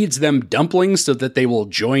 he feeds them dumplings so that they will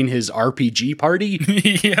join his RPG party.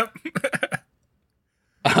 Yep.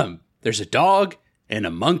 There's a dog and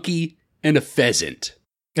a monkey and a pheasant.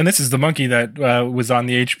 And this is the monkey that was on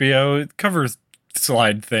the HBO cover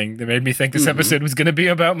slide thing that made me think this episode was going to be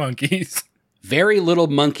about monkeys. Very little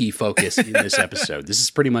monkey focus in this episode. This is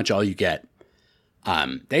pretty much all you get.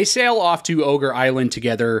 They sail off to Ogre Island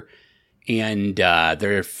together, and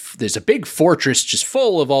there's a big fortress just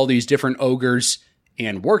full of all these different ogres,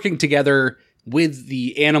 and working together with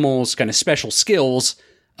the animals' kind of special skills,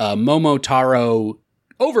 Momotaro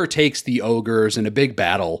overtakes the ogres in a big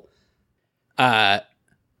battle.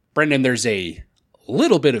 Brendan, there's a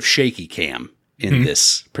little bit of shaky cam in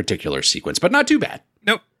this particular sequence, but not too bad.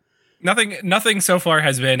 Nope. Nothing so far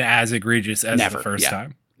has been as egregious as the first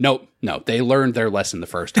time. No, they learned their lesson the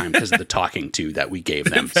first time because of the talking to that we gave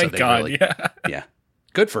them. Thank God, yeah.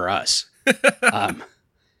 Good for us.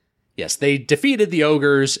 Yes, they defeated the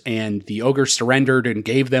ogres, and the ogres surrendered and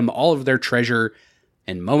gave them all of their treasure,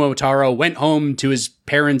 and Momotaro went home to his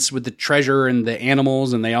parents with the treasure and the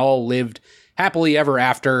animals, and they all lived happily ever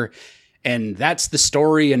after, and that's the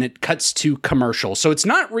story, and it cuts to commercial. So it's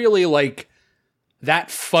not really like that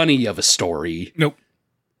funny of a story. Nope.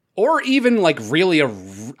 Or even like really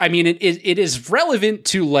it is relevant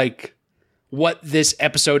to like what this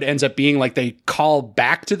episode ends up being. Like they call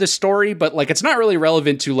back to the story, but like it's not really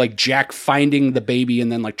relevant to like Jack finding the baby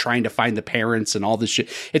and then like trying to find the parents and all this shit.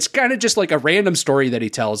 It's kind of just like a random story that he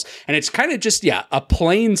tells, and it's kind of just a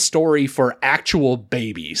plain story for actual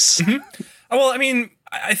babies. Mm-hmm. Well, I mean,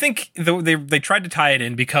 I think they tried to tie it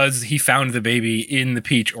in because he found the baby in the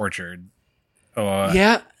peach orchard.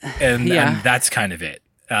 And that's kind of it.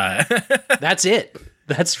 That's it.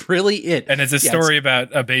 That's really it. And it's a story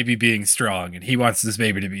about a baby being strong, and he wants this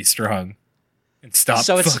baby to be strong and stop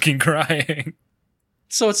fucking crying.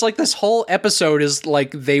 So it's like this whole episode is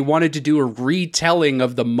like they wanted to do a retelling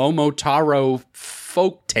of the Momotaro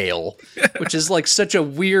folktale, which is like such a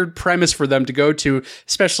weird premise for them to go to,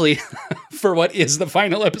 especially for what is the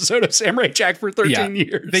final episode of Samurai Jack for 13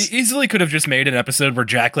 years. They easily could have just made an episode where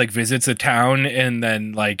Jack like visits a town and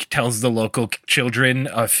then like tells the local children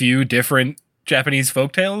a few different Japanese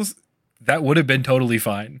folktales. That would have been totally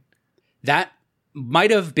fine. That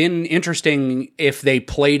might have been interesting if they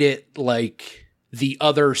played it like the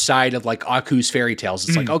other side of like Aku's fairy tales.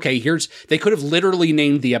 It's like, okay, they could have literally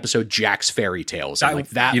named the episode Jack's Fairy Tales. And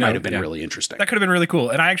that might have been really interesting. That could have been really cool.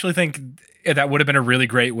 And I actually think that would have been a really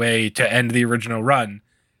great way to end the original run,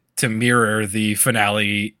 to mirror the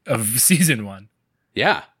finale of season 1.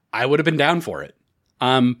 Yeah, I would have been down for it.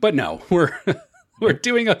 But no, we're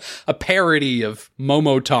doing a parody of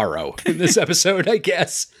Momotaro in this episode, I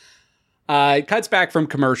guess. It cuts back from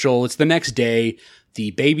commercial. It's the next day.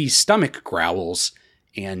 The baby's stomach growls,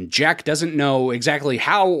 and Jack doesn't know exactly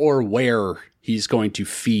how or where he's going to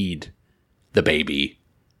feed the baby.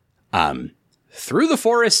 Through the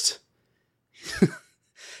forest,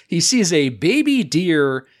 he sees a baby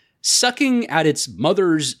deer sucking at its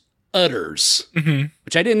mother's udders,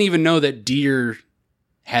 which I didn't even know that deer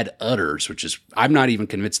had udders, which is, I'm not even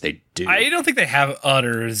convinced they do. I don't think they have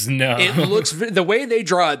udders, no. It looks, the way they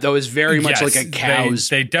draw it, though, is very much like a cow's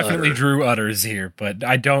They definitely udder. drew udders here, but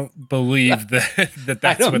I don't believe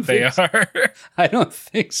that's what they are. I don't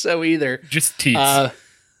think so either. Just teats.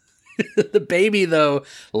 The baby, though,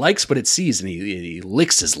 likes what it sees, and he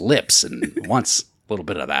licks his lips and wants a little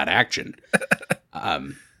bit of that action.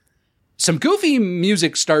 Some goofy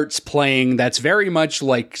music starts playing that's very much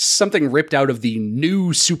like something ripped out of the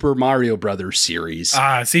new Super Mario Brothers series.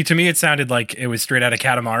 See, to me, it sounded like it was straight out of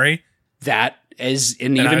Katamari. That is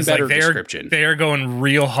an And I even was better like, description. They are going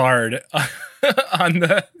real hard on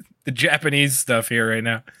the Japanese stuff here right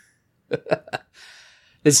now.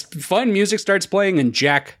 This fun music starts playing, and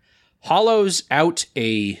Jack hollows out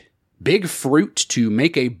a big fruit to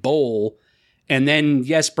make a bowl. And then,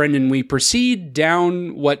 yes, Brendan, we proceed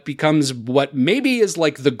down what becomes what maybe is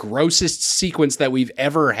like the grossest sequence that we've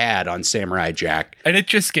ever had on Samurai Jack. And it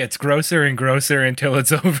just gets grosser and grosser until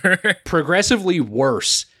it's over. Progressively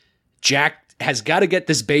worse. Jack has got to get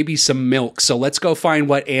this baby some milk, so let's go find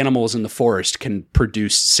what animals in the forest can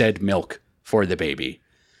produce said milk for the baby.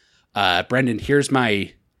 Brendan, here's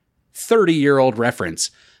my 30-year-old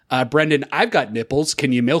reference. Brendan, I've got nipples.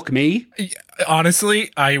 Can you milk me?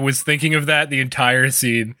 Honestly, I was thinking of that the entire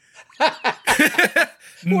scene.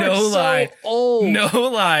 No lie. Old. No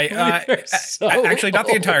lie. Actually, not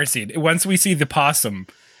the old. entire scene. Once we see the possum,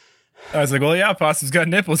 I was like, well, yeah, possum's got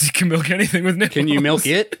nipples. You can milk anything with nipples. Can you milk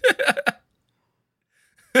it?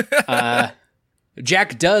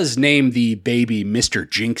 Jack does name the baby Mr.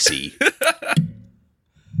 Jinxie.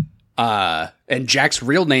 And Jack's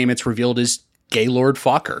real name, it's revealed, is Gaylord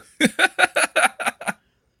Fokker.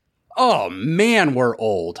 Oh, man, we're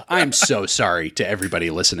old. I'm so sorry to everybody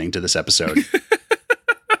listening to this episode.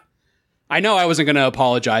 I know I wasn't going to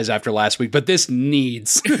apologize after last week, but this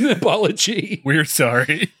needs an apology. We're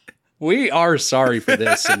sorry. We are sorry for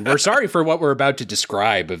this, and we're sorry for what we're about to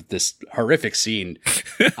describe of this horrific scene.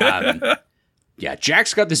 Yeah,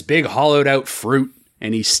 Jack's got this big hollowed out fruit,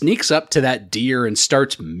 and he sneaks up to that deer and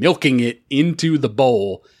starts milking it into the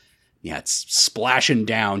bowl. Yeah, it's splashing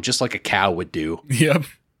down just like a cow would do. Yep.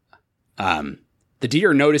 The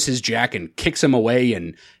deer notices Jack and kicks him away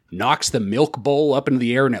and knocks the milk bowl up into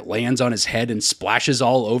the air, and it lands on his head and splashes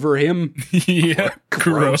all over him. Yeah.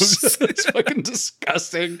 Gross. It's fucking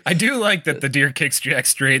disgusting. I do like that the deer kicks Jack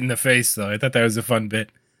straight in the face, though. I thought that was a fun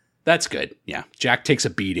bit. That's good. Yeah. Jack takes a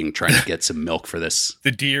beating trying to get some milk for this.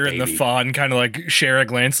 The deer and the baby. fawn kind of like share a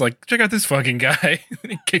glance, like, check out this fucking guy.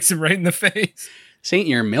 And he kicks him right in the face. This ain't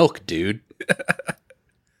your milk, dude.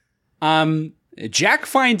 Jack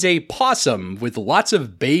finds a possum with lots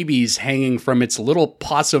of babies hanging from its little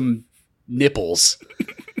possum nipples.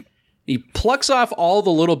 He plucks off all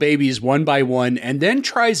the little babies one by one and then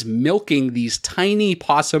tries milking these tiny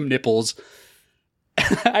possum nipples.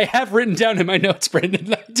 I have written down in my notes,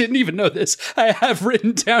 Brendan, I didn't even know this. I have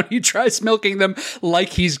written down he tries milking them like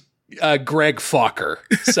he's Greg Fokker.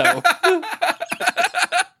 So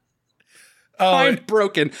I'm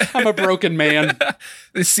broken. I'm a broken man.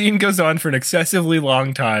 The scene goes on for an excessively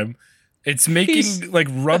long time. It's making like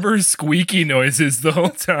rubber squeaky noises the whole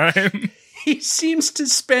time. He seems to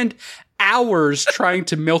spend hours trying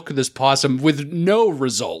to milk this possum with no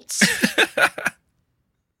results.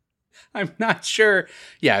 I'm not sure.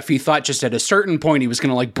 Yeah, if he thought just at a certain point he was going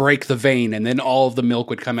to like break the vein and then all of the milk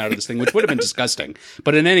would come out of this thing, which would have been disgusting.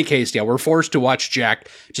 But in any case, yeah, we're forced to watch Jack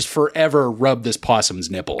just forever rub this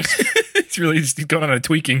possum's nipples. It's really just going on a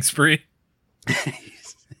tweaking spree.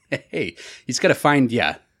 Hey, he's got to find,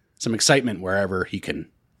 some excitement wherever he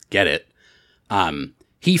can get it.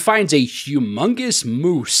 He finds a humongous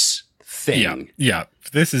moose thing. Yeah.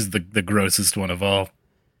 This is the grossest one of all.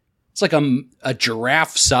 It's like a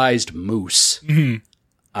giraffe-sized moose.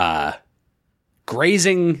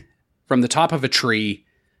 Grazing from the top of a tree,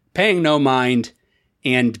 paying no mind,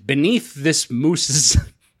 and beneath this moose's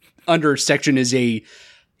under section is a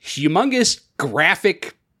humongous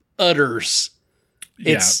graphic udders.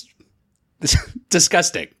 It's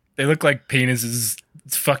disgusting. They look like penises.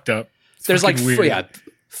 It's fucked up. It's There's like weird.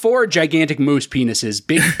 4 gigantic moose penises,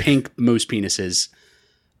 big pink moose penises.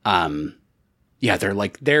 Yeah,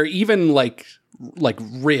 they're even like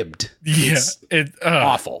ribbed. Yeah, It's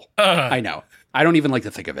awful. I know. I don't even like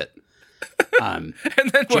to think of it. And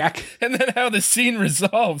then Jack, and then how the scene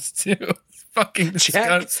resolves too. It's fucking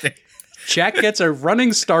disgusting. Jack gets a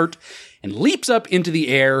running start and leaps up into the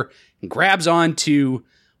air and grabs onto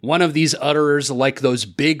one of these udders, like those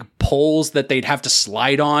big poles that they'd have to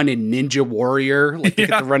slide on in Ninja Warrior, like to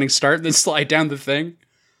get the running start and then slide down the thing.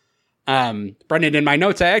 Brendan, in my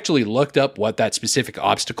notes, I actually looked up what that specific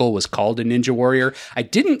obstacle was called in Ninja Warrior. I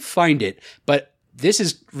didn't find it, but this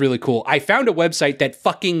is really cool. I found a website that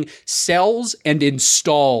fucking sells and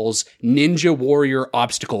installs Ninja Warrior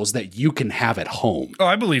obstacles that you can have at home. Oh,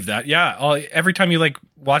 I believe that. Yeah. Every time you like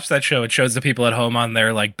watch that show, it shows the people at home on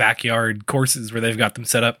their like backyard courses where they've got them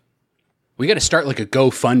set up. We got to start like a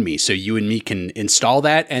GoFundMe so you and me can install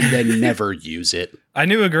that and then never use it. I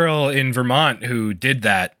knew a girl in Vermont who did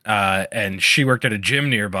that, and she worked at a gym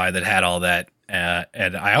nearby that had all that.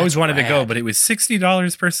 And I always wanted to go, but it was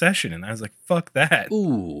 $60 per session. And I was like, fuck that.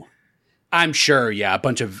 Ooh. I'm sure, yeah, a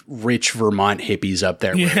bunch of rich Vermont hippies up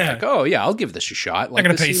there were like, oh, yeah, I'll give this a shot. Like,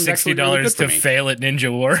 I'm going to pay $60 really to fail at Ninja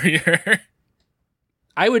Warrior.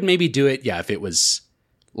 I would maybe do it, if it was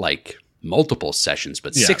like multiple sessions,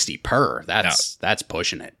 but 60 per. That's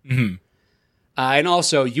pushing it. Mm-hmm. And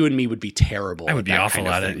also, you and me would be terrible. I would be awful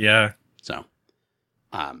at it, yeah. So,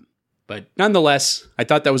 but nonetheless, I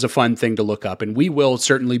thought that was a fun thing to look up, and we will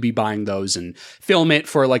certainly be buying those and film it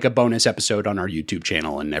for like a bonus episode on our YouTube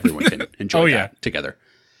channel, and everyone can enjoy that together.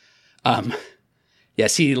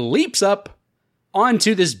 Yes, he leaps up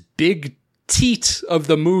onto this big teat of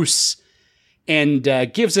the moose and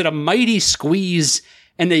gives it a mighty squeeze,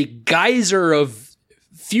 and a geyser of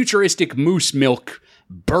futuristic moose milk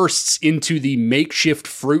bursts into the makeshift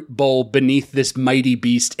fruit bowl beneath this mighty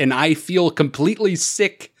beast, and I feel completely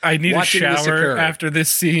sick. I need a shower after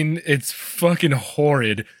this scene. It's fucking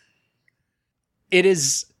horrid. It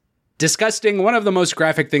is disgusting. One of the most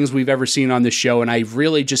graphic things we've ever seen on this show, and I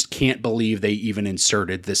really just can't believe they even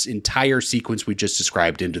inserted this entire sequence we just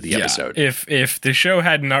described into the episode. If the show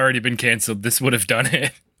hadn't already been canceled, this would have done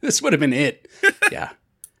it. This would have been it. Yeah.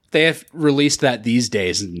 They have released that these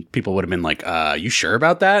days, and people would have been like, you sure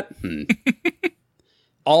about that?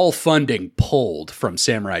 All funding pulled from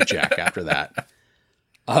Samurai Jack after that.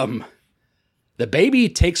 The baby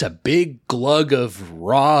takes a big glug of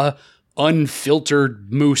raw,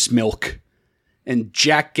 unfiltered moose milk, and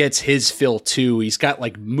Jack gets his fill too. He's got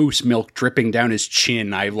like moose milk dripping down his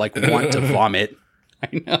chin. I like want to vomit. I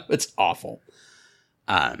know, it's awful.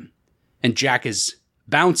 And Jack is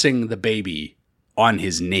bouncing the baby on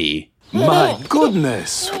his knee. My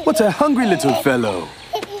goodness, what a hungry little fellow.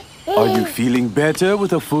 Are you feeling better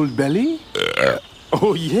with a full belly?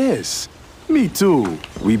 Oh yes, me too.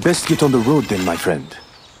 We best get on the road then, my friend.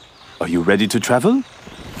 Are you ready to travel?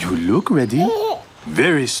 You look ready.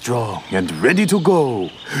 Very strong and ready to go.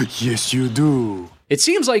 Yes, you do. It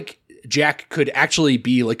seems like Jack could actually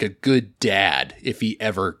be like a good dad if he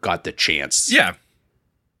ever got the chance. Yeah.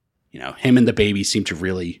 You know, him and the baby seem to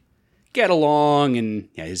really get along, and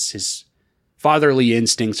his fatherly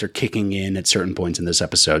instincts are kicking in at certain points in this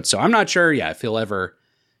episode. So I'm not sure, if he'll ever,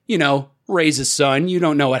 raise a son. You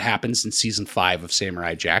don't know what happens in season 5 of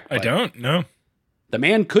Samurai Jack. I don't know. The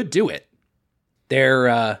man could do it. They're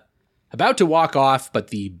about to walk off, but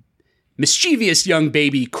the mischievous young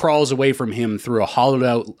baby crawls away from him through a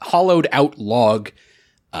hollowed out log,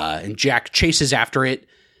 and Jack chases after it.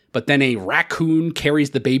 But then a raccoon carries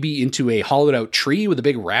the baby into a hollowed out tree with a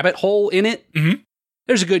big rabbit hole in it. Mm-hmm.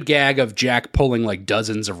 There's a good gag of Jack pulling like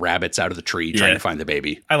dozens of rabbits out of the tree trying to find the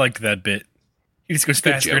baby. I liked that bit. He just goes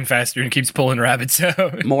faster and faster and keeps pulling rabbits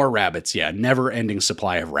out. More rabbits, never ending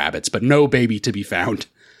supply of rabbits, but no baby to be found.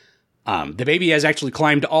 The baby has actually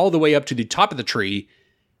climbed all the way up to the top of the tree,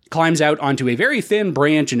 climbs out onto a very thin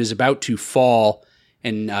branch and is about to fall,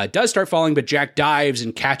 and does start falling, but Jack dives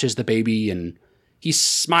and catches the baby, and he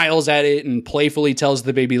smiles at it and playfully tells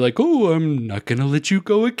the baby, like, oh, I'm not going to let you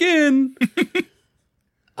go again.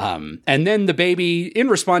 And then the baby, in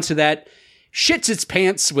response to that, shits its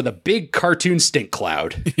pants with a big cartoon stink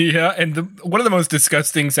cloud. Yeah, and one of the most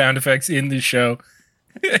disgusting sound effects in the show.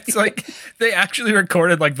 It's like they actually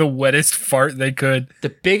recorded like the wettest fart they could. The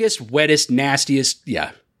biggest, wettest, nastiest,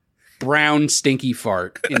 brown, stinky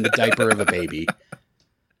fart in the diaper of a baby.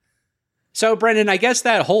 So, Brendan, I guess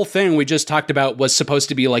that whole thing we just talked about was supposed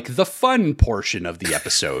to be like the fun portion of the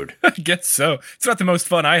episode. I guess so. It's not the most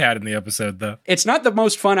fun I had in the episode, though. It's not the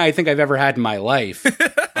most fun I think I've ever had in my life.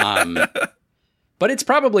 But it's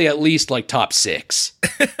probably at least like top 6,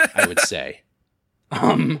 I would say.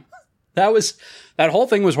 That was that whole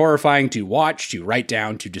thing was horrifying to watch, to write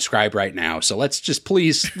down, to describe right now. So let's just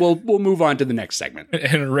please, we'll move on to the next segment.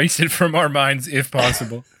 And erase it from our minds if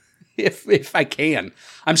possible. if I can.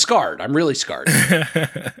 I'm scarred. I'm really scarred.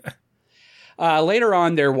 Later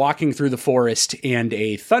on, they're walking through the forest and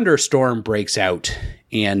a thunderstorm breaks out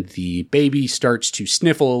and the baby starts to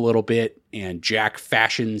sniffle a little bit and Jack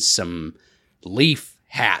fashions some leaf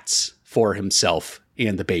hats for himself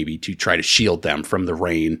and the baby to try to shield them from the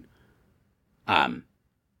rain.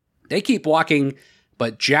 They keep walking,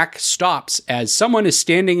 but Jack stops as someone is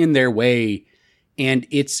standing in their way and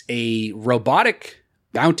it's a robotic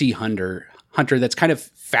bounty hunter that's kind of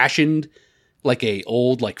fashioned like a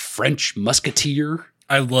old like French musketeer.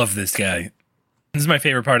 I love this guy. This is my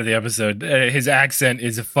favorite part of the episode. His accent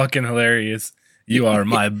is fucking hilarious. You are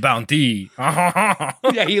my bounty.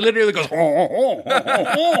 Yeah, he literally goes.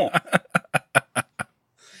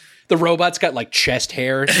 The robot's got like chest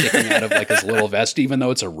hair sticking out of like his little vest, even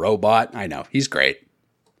though it's a robot. I know, he's great.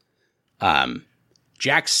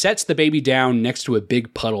 Jack sets the baby down next to a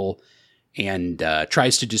big puddle and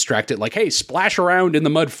tries to distract it, like, "Hey, splash around in the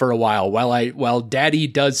mud for a while Daddy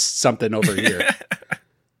does something over here."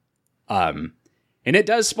 And it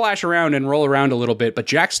does splash around and roll around a little bit, but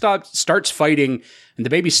Jack starts fighting, and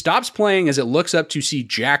the baby stops playing as it looks up to see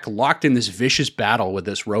Jack locked in this vicious battle with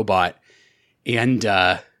this robot. And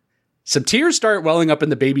some tears start welling up in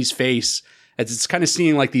the baby's face as it's kind of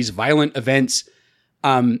seeing like these violent events.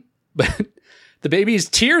 But the baby's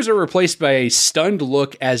tears are replaced by a stunned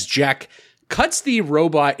look as Jack cuts the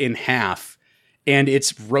robot in half, and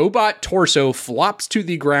its robot torso flops to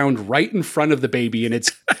the ground right in front of the baby, and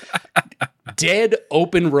its dead,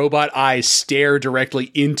 open robot eyes stare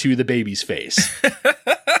directly into the baby's face.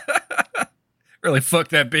 Really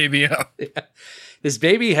fucked that baby up. Yeah. This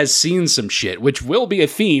baby has seen some shit, which will be a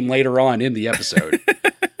theme later on in the episode.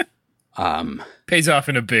 Pays off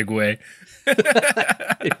in a big way.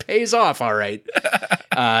 It pays off, all right.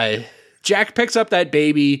 Jack picks up that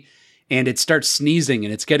baby, and it starts sneezing,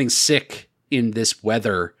 and it's getting sick in this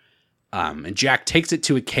weather. And Jack takes it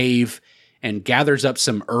to a cave and gathers up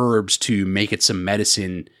some herbs to make it some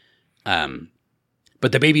medicine.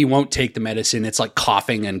 But the baby won't take the medicine. It's like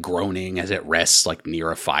coughing and groaning as it rests like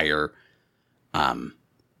near a fire.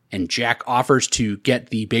 And Jack offers to get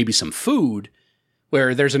the baby some food,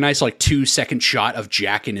 where there's a nice like 2-second shot of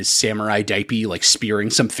Jack in his samurai diaper like spearing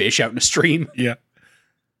some fish out in a stream. Yeah.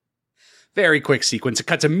 Very quick sequence. It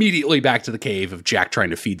cuts immediately back to the cave of Jack trying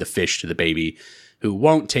to feed the fish to the baby, who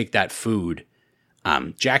won't take that food.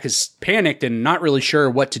 Jack is panicked and not really sure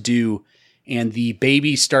what to do, and the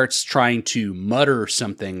baby starts trying to mutter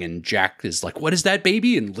something, and Jack is like, "What is that,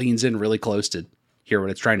 baby?" and leans in really close to hear what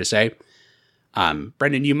it's trying to say.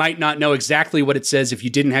 Brendan, you might not know exactly what it says if you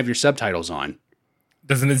didn't have your subtitles on.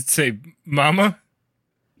 Doesn't it say mama?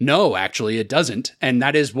 No, actually, it doesn't. And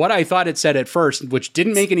that is what I thought it said at first, which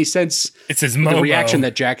didn't make any sense. It says Momo. The reaction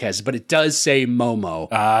that Jack has, but it does say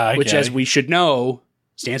Momo, which, as we should know,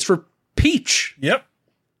 stands for peach. Yep.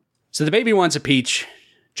 So the baby wants a peach.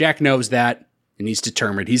 Jack knows that, and he's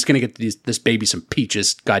determined. He's going to get this baby some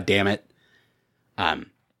peaches. God damn it.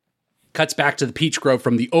 Cuts back to the peach grove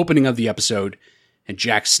from the opening of the episode, and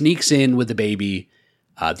Jack sneaks in with the baby.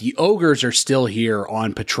 The ogres are still here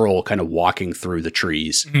on patrol, kind of walking through the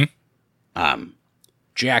trees. Mm-hmm.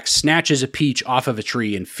 Jack snatches a peach off of a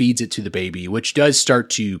tree and feeds it to the baby, which does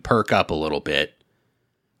start to perk up a little bit.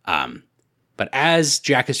 But as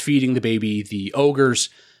Jack is feeding the baby, the ogres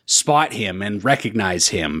spot him and recognize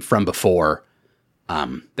him from before.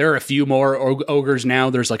 There are a few more ogres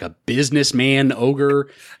now. There's like a businessman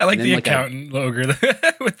ogre. I like the accountant ogre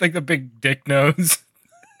with like the big dick nose.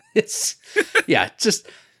 It's just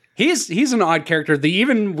he's an odd character. The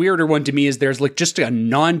even weirder one to me is there's like just a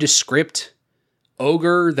nondescript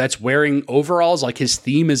ogre that's wearing overalls, like his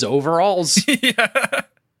theme is overalls. Yeah.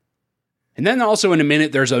 And then also in a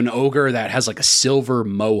minute there's an ogre that has like a silver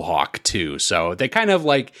mohawk too. So they kind of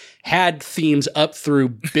like had themes up through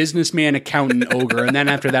businessman, accountant, ogre, and then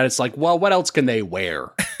after that it's like, well, what else can they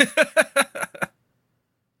wear?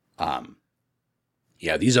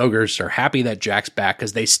 Yeah, these ogres are happy that Jack's back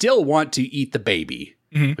because they still want to eat the baby.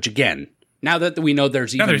 Mm-hmm. Which again, now that we know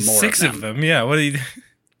there's even more of them. 6 of them. Yeah, what do you?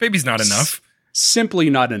 Baby's not enough. Simply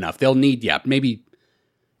not enough. They'll need maybe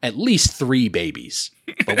at least 3 babies,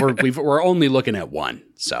 but we're only looking at 1.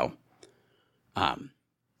 So,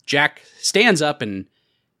 Jack stands up and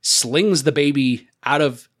slings the baby out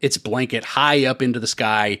of its blanket high up into the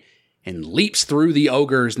sky and leaps through the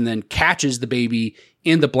ogres and then catches the baby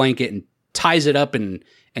in the blanket and ties it up and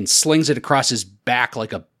slings it across his back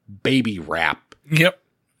like a baby wrap. Yep.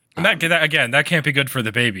 And that can't be good for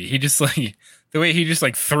the baby. He just like The way he just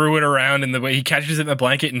like threw it around and the way he catches it in the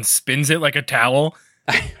blanket and spins it like a towel.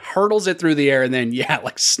 Hurdles it through the air and then,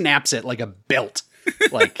 like snaps it like a belt.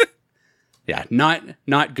 Like, yeah,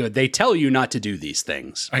 not good. They tell you not to do these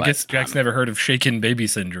things. I guess Jack's never heard of shaken baby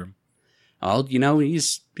syndrome. Well,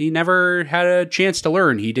 he never had a chance to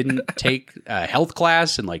learn. He didn't take a health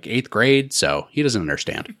class in like 8th grade, so he doesn't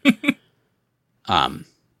understand. But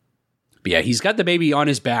yeah, he's got the baby on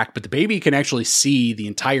his back, but the baby can actually see the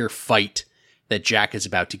entire fight that Jack is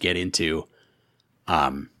about to get into.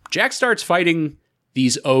 Jack starts fighting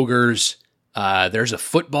these ogres. There's a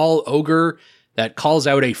football ogre that calls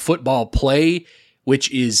out a football play, which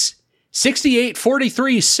is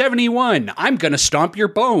 68-43-71. I'm going to stomp your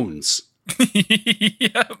bones.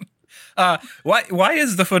 Yep. Why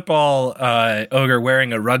is the football ogre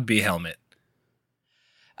wearing a rugby helmet?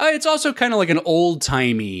 It's also kind of like an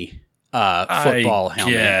old-timey football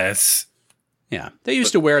helmet. Yes. Yeah. They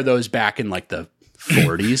used to wear those back in like the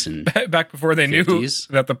 40s and back before they 50s. Knew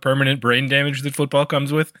about the permanent brain damage that football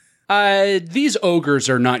comes with. These ogres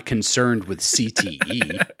are not concerned with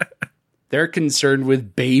CTE. They're concerned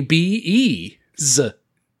with baby-e's.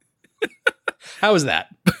 How was that?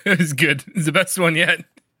 It was good. It's the best one yet.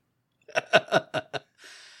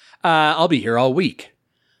 I'll be here all week.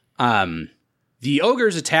 The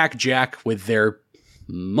ogres attack Jack with their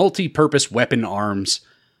multi-purpose weapon arms.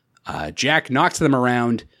 Jack knocks them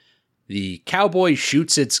around. The cowboy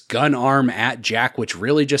shoots its gun arm at Jack, which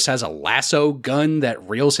really just has a lasso gun that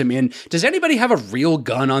reels him in. Does anybody have a real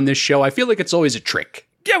gun on this show? I feel like it's always a trick.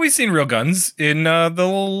 Yeah, we've seen real guns in the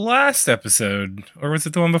last episode. Or was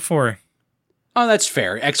it the one before? Oh, that's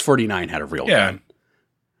fair. X-49 had a real gun.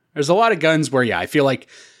 There's a lot of guns where, I feel like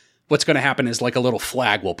what's going to happen is like a little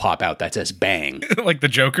flag will pop out that says bang. Like the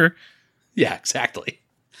Joker? Yeah, exactly.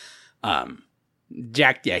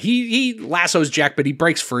 Jack, he lassos Jack, but he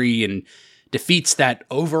breaks free and defeats that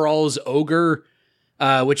overalls ogre,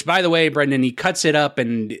 which, by the way, Brendan, he cuts it up,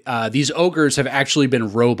 and these ogres have actually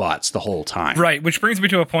been robots the whole time. Right, which brings me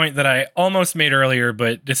to a point that I almost made earlier,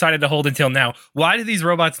 but decided to hold until now. Why do these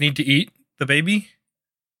robots need to eat the baby?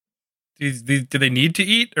 Do they need to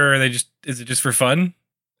eat, or is it just for fun?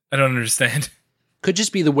 I don't understand. Could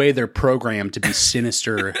just be the way they're programmed to be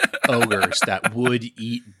sinister ogres that would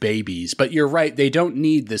eat babies. But you're right, they don't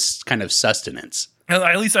need this kind of sustenance. Well,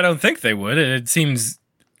 at least I don't think they would. It seems,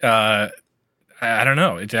 I don't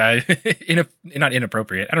know, not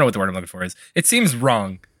inappropriate. I don't know what the word I'm looking for is. It seems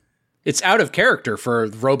wrong. It's out of character for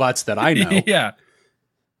robots that I know. Yeah.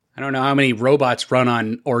 I don't know how many robots run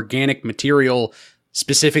on organic material,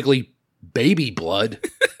 specifically baby blood.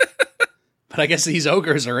 But I guess these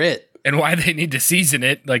ogres are it. And why they need to season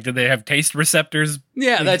it? Like, do they have taste receptors?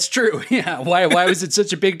 Yeah, that's true. Yeah, why was it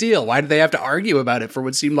such a big deal? Why did they have to argue about it for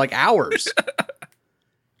what seemed like hours?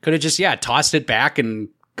 Could have just, tossed it back and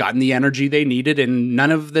gotten the energy they needed, and none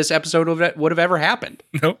of this episode would have ever happened.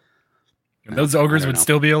 Nope. And those ogres would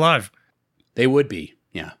still be alive. They would be,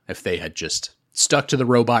 if they had just stuck to the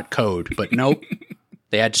robot code. But nope,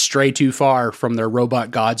 they had to stray too far from their robot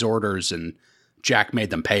god's orders, and Jack made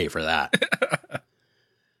them pay for that.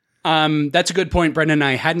 That's a good point, Brendan.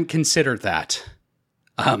 I hadn't considered that.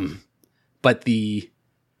 But the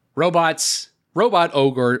robot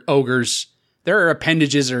ogres, their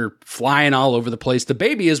appendages are flying all over the place. The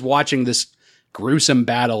baby is watching this gruesome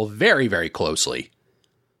battle very, very closely.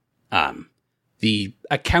 The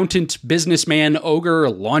accountant businessman ogre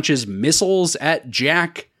launches missiles at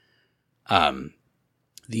Jack.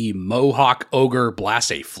 The Mohawk ogre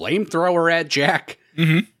blasts a flamethrower at Jack.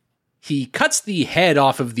 Mm-hmm. He cuts the head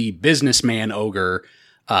off of the businessman ogre,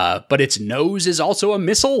 but its nose is also a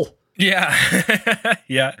missile. Yeah,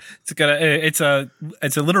 yeah. It's a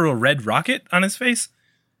literal red rocket on his face.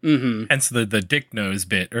 Mm-hmm. Hence the dick nose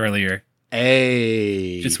bit earlier.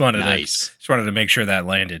 Hey, just wanted to make sure that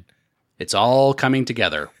landed. It's all coming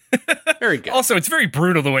together. Very good. Also, it's very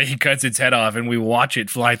brutal the way he cuts its head off, and we watch it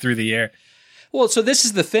fly through the air. Well, so this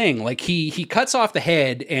is the thing. Like, he cuts off the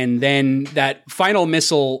head, and then that final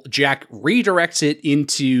missile, Jack redirects it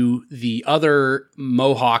into the other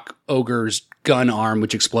Mohawk ogre's gun arm,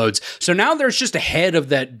 which explodes. So now there's just a head of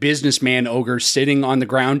that businessman ogre sitting on the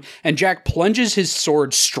ground, and Jack plunges his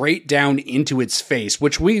sword straight down into its face,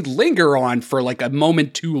 which we linger on for like a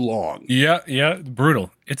moment too long. Yeah.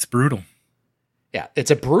 Brutal. It's brutal. Yeah,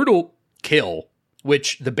 it's a brutal kill,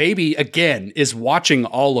 which the baby, again, is watching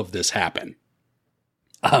all of this happen.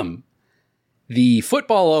 The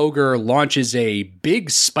football ogre launches a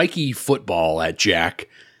big spiky football at Jack,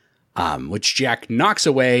 which Jack knocks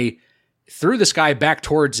away through the sky back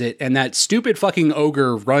towards it, and that stupid fucking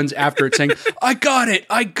ogre runs after it saying, I got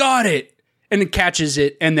it! and it catches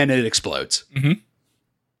it, and then it explodes. Mm-hmm.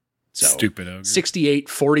 So, stupid ogre. 68,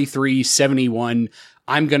 43, 71.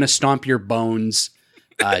 I'm going to stomp your bones.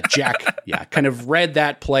 Jack, kind of read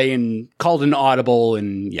that play and called an audible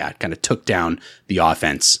and, kind of took down the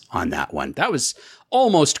offense on that one. That was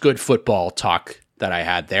almost good football talk that I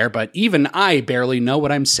had there, but even I barely know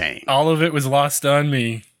what I'm saying. All of it was lost on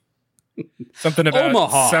me. Something about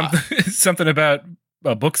Omaha. Something about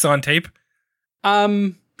books on tape.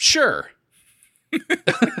 Sure.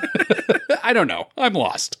 I don't know. I'm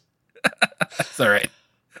lost. It's all right.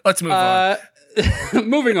 Let's move on.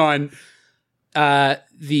 Moving on.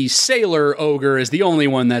 The sailor ogre is the only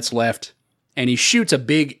one that's left, and he shoots a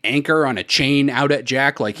big anchor on a chain out at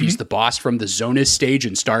Jack like he's the boss from the Zonus stage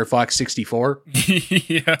in Star Fox 64.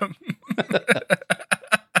 Yeah.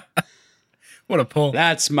 What a pull.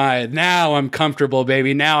 Now I'm comfortable,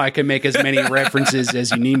 baby. Now I can make as many references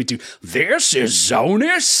as you need me to. This is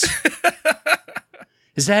Zonus?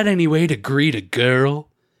 Is that any way to greet a girl?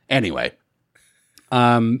 Anyway.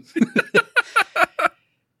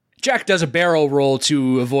 Jack does a barrel roll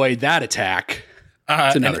to avoid that attack.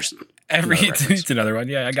 It's another one.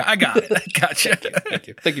 Yeah, I got it. I gotcha.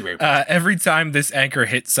 Thank you very much. Every time this anchor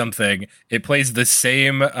hits something, it plays the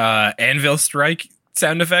same anvil strike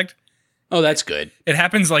sound effect. Oh, that's good. It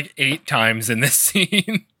happens like 8 times in this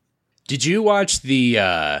scene. Did you watch the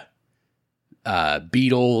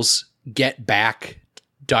Beatles Get Back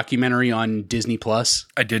documentary on Disney Plus?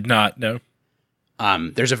 I did not, no.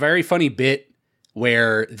 There's a very funny bit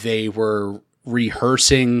where they were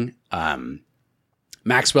rehearsing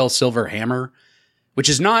Maxwell's Silver Hammer, which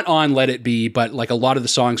is not on Let It Be, but like a lot of the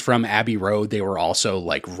songs from Abbey Road, they were also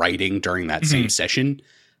like writing during that same session.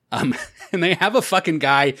 And they have a fucking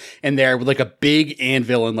guy in there with like a big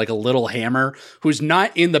anvil and like a little hammer who's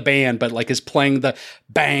not in the band, but like is playing the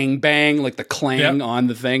bang, bang, like the clang on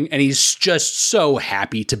the thing. And he's just so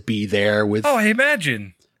happy to be there with I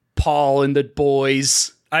imagine Paul and the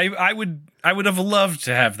boys. I would have loved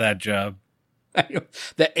to have that job.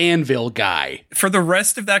 The anvil guy. For the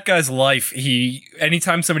rest of that guy's life,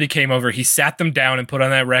 anytime somebody came over, he sat them down and put on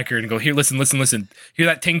that record and go, here, listen. Hear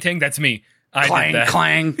that ting ting? That's me. I clang, did that.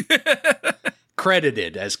 Clang.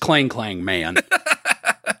 Credited as Clang Clang Man.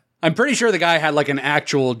 I'm pretty sure the guy had like an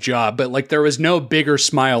actual job, but like there was no bigger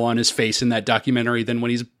smile on his face in that documentary than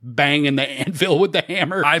when he's banging the anvil with the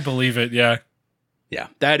hammer. I believe it, yeah. Yeah,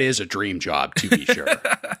 that is a dream job, to be sure.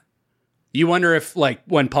 You wonder if, like,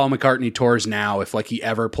 when Paul McCartney tours now, if, like, he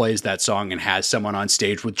ever plays that song and has someone on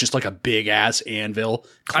stage with just, like, a big-ass anvil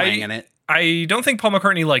clanging it. I don't think Paul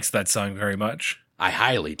McCartney likes that song very much. I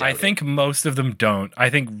highly doubt it. I think most of them don't. I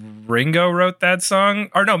think Ringo wrote that song.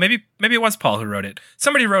 Or no, maybe it was Paul who wrote it.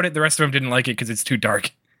 Somebody wrote it, the rest of them didn't like it because it's too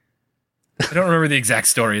dark. I don't remember the exact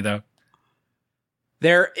story, though.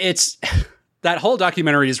 That whole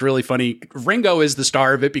documentary is really funny. Ringo is the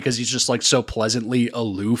star of it because he's just like so pleasantly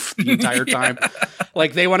aloof the entire time.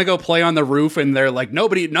 Like they want to go play on the roof and they're like,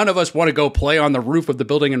 none of us want to go play on the roof of the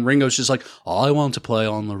building. And Ringo's just like, I want to play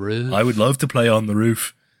on the roof. I would love to play on the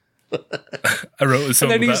roof. I wrote a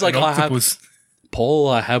song and then he's about like, an octopus.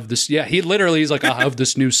 I have this. Yeah, he's like, I have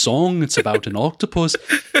this new song. It's about an octopus.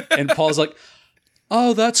 And Paul's like,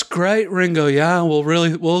 oh, that's great, Ringo. Yeah,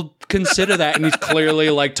 we'll consider that. And he's clearly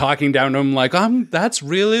like talking down to him like, that's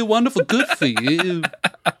really wonderful. Good for you.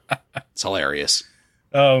 It's hilarious.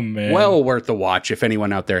 Oh, man. Well worth the watch if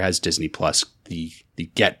anyone out there has Disney Plus, the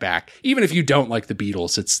Get Back. Even if you don't like the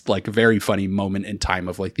Beatles, it's like a very funny moment in time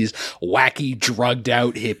of like these wacky, drugged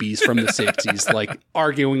out hippies from the 60s, like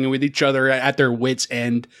arguing with each other at their wits'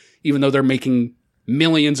 end, even though they're making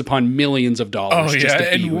millions upon millions of dollars just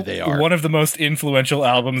to be who they are. One of the most influential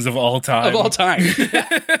albums of all time. Of all time.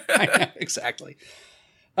 Exactly.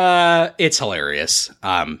 It's hilarious.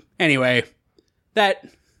 Anyway, that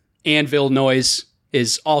anvil noise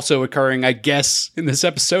is also occurring, I guess, in this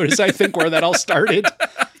episode is I think where that all started.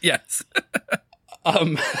 Yes.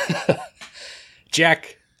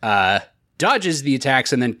 Jack dodges the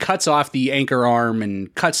attacks and then cuts off the anchor arm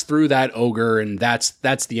and cuts through that ogre, and that's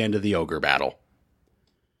the end of the ogre battle.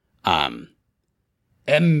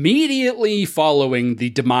 Immediately following the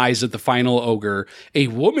demise of the final ogre, a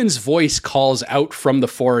woman's voice calls out from the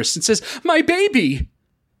forest and says, "My baby!"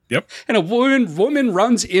 Yep. And a woman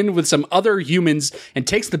runs in with some other humans and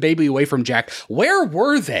takes the baby away from Jack. Where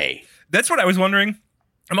were they? That's what I was wondering.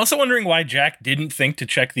 I'm also wondering why Jack didn't think to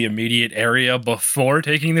check the immediate area before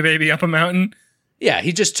taking the baby up a mountain. Yeah,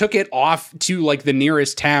 he just took it off to like the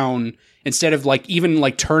nearest town instead of like even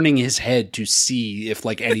like turning his head to see if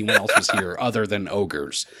like anyone else was here other than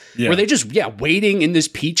ogres. Yeah. Were they just waiting in this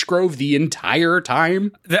peach grove the entire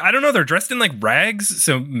time? I don't know. They're dressed in like rags,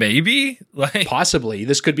 so maybe like Possibly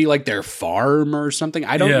this could be like their farm or something.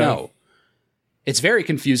 I don't know. It's very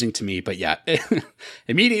confusing to me, but yeah.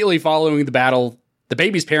 Immediately following the battle, the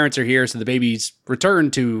baby's parents are here, so the baby's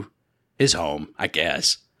returned to his home, I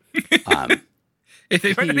guess. I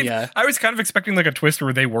was kind of expecting like a twist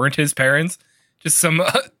where they weren't his parents, just some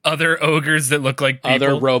other ogres that look like people.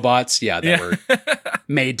 Other robots, that were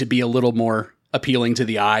made to be a little more appealing to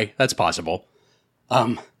the eye. That's possible.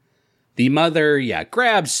 The mother,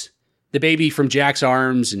 grabs the baby from Jack's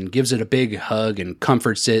arms and gives it a big hug and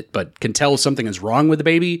comforts it, but can tell something is wrong with the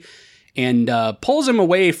baby and pulls him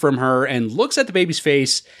away from her and looks at the baby's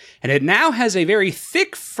face. And it now has a very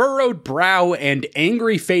thick, furrowed brow and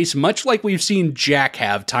angry face, much like we've seen Jack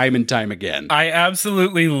have time and time again. I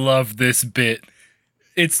absolutely love this bit.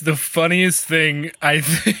 It's the funniest thing I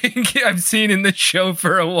think I've seen in the show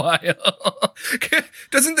for a while.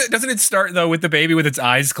 Doesn't it start though with the baby with its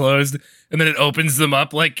eyes closed, and then it opens them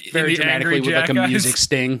up like very in the dramatically angry with like a Jack music eyes?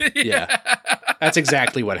 sting? Yeah, that's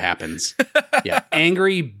exactly what happens. Yeah,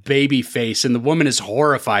 angry baby face, and the woman is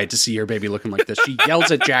horrified to see her baby looking like this. She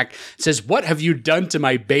yells at Jack, says, "What have you done to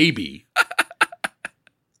my baby?"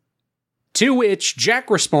 To which Jack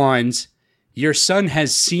responds, "Your son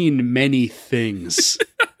has seen many things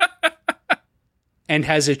and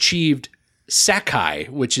has achieved Sakai,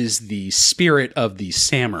 which is the spirit of the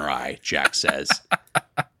samurai," Jack says.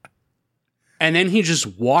 And then he just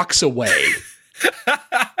walks away.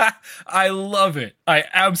 I love it. I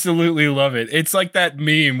absolutely love it. It's like that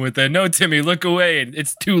meme with the "No, Timmy, look away.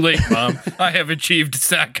 It's too late, Mom. I have achieved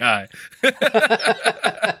Sakai."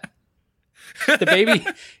 The baby,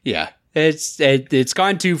 it's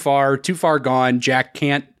gone too far gone. Jack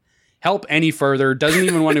can't help any further. Doesn't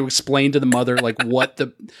even want to explain to the mother like what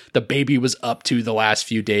the baby was up to the last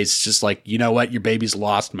few days. It's just like, you know what, your baby's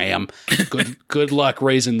lost, ma'am. Good luck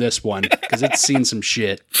raising this one because it's seen some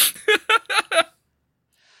shit.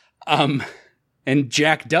 And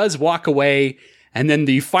Jack does walk away. And then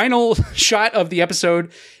the final shot of the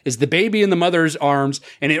episode is the baby in the mother's arms,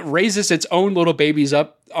 and it raises its own little baby's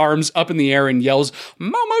arms up in the air and yells,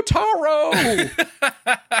 "Momotaro!"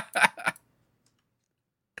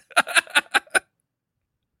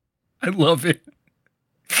 I love it.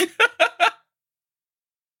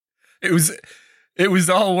 It was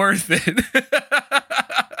all worth it.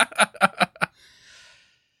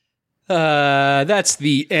 That's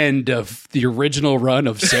the end of the original run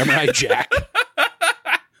of Samurai Jack.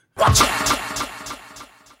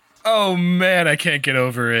 Oh man, I can't get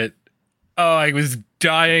over it. Oh, I was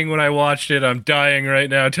dying when I watched it. I'm dying right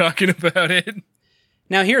now talking about it.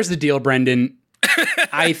 Now, here's the deal, Brendan.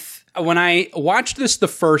 When I watched this the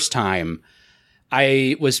first time,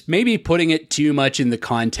 I was maybe putting it too much in the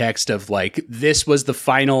context of like, this was the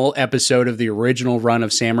final episode of the original run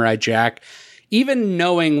of Samurai Jack. Even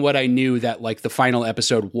knowing what I knew, that like the final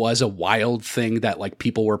episode was a wild thing that like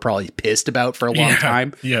people were probably pissed about for a long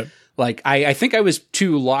time. Yeah. Like, I think I was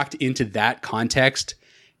too locked into that context.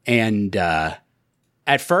 And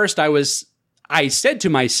at first I said to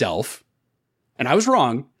myself, and I was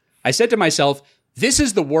wrong, I said to myself, this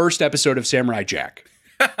is the worst episode of Samurai Jack.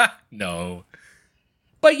 No.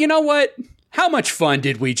 But you know what? How much fun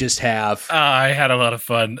did we just have? I had a lot of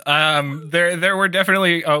fun. There were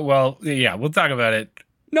definitely, we'll talk about it.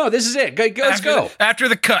 No, this is it. Let's go. After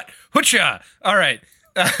the cut. Hoocha! All right.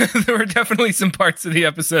 There were definitely some parts of the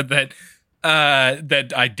episode that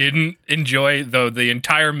I didn't enjoy, though the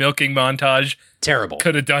entire milking montage terrible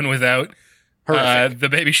could have done without. The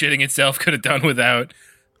baby shitting itself could have done without.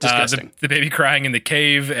 Disgusting. The baby crying in the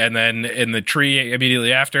cave and then in the tree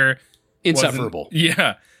immediately after. Insufferable.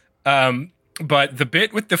 Yeah. But the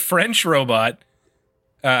bit with the French robot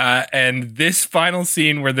and this final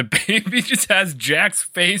scene where the baby just has Jack's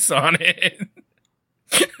face on it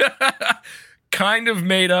kind of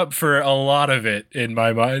made up for a lot of it in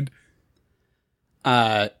my mind.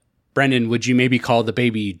 Brendan, would you maybe call the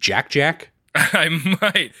baby Jack? I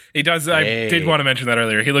might. He does. Hey. I did want to mention that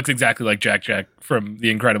earlier. He looks exactly like Jack from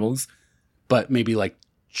The Incredibles. But maybe like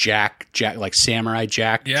Jack, like Samurai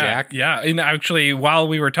Jack. Yeah, Jack. Yeah. And actually, while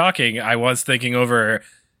we were talking, I was thinking over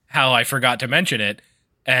how I forgot to mention it.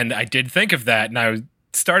 And I did think of that. And I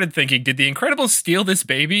started thinking, did The Incredibles steal this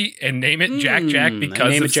baby and name it Jack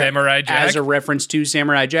because of Samurai Jack? As a reference to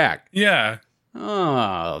Samurai Jack. Yeah.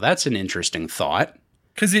 Oh, that's an interesting thought.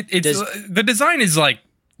 Because the design is like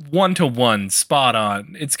 1-to-1, spot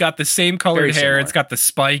on. It's got the same colored hair. It's got the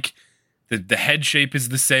spike. The head shape is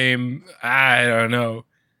the same. I don't know.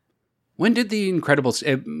 When did The Incredibles?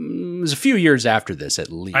 It was a few years after this,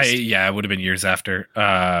 at least. It would have been years after.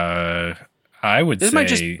 I would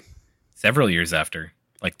say several years after,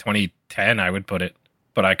 like 2010. I would put it,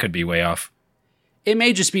 but I could be way off. It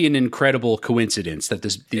may just be an incredible coincidence that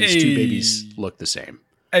these two babies look the same.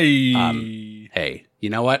 Hey, you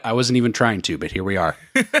know what? I wasn't even trying to, but here we are.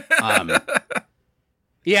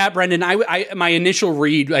 Yeah, Brendan, I my initial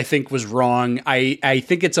read, I think, was wrong. I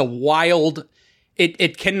think it's a wild...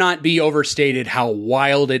 It cannot be overstated how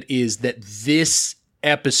wild it is that this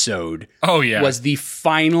episode was the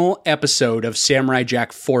final episode of Samurai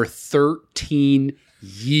Jack for 13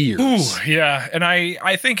 years. Ooh, yeah, and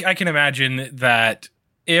I think I can imagine that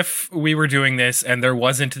if we were doing this and there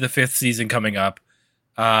wasn't the 5th season coming up,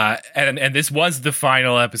 and this was the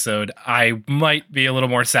final episode, I might be a little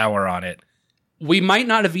more sour on it. We might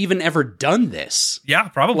not have even ever done this. Yeah,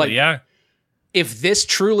 probably, yeah. If this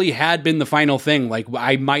truly had been the final thing, like,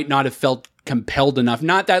 I might not have felt compelled enough.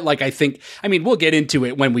 Not that, like, we'll get into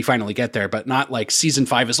it when we finally get there, but not like season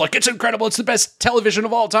 5 is like, it's incredible, it's the best television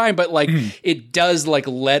of all time. But like, it does like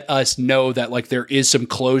let us know that like there is some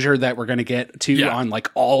closure that we're going to get to on like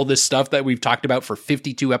all this stuff that we've talked about for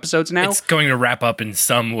 52 episodes now. It's going to wrap up in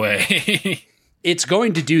some way. It's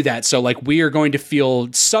going to do that. So like, we are going to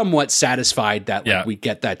feel somewhat satisfied that like, we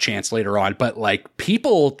get that chance later on. But like,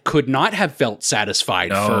 people could not have felt satisfied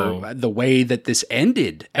for the way that this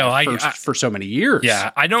ended for so many years. Yeah.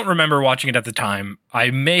 I don't remember watching it at the time. I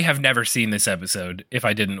may have never seen this episode if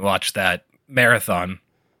I didn't watch that marathon.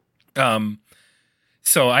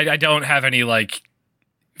 So I don't have any like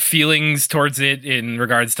feelings towards it in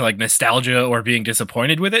regards to like nostalgia or being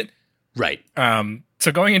disappointed with it. Right.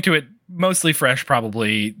 So going into it mostly fresh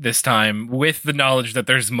probably this time with the knowledge that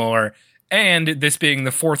there's more, and this being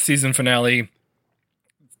the 4th season finale,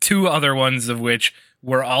 2 other ones of which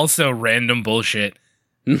were also random bullshit.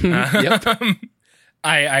 Yep.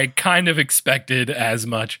 I kind of expected as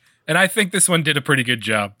much, and I think this one did a pretty good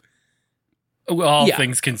job, all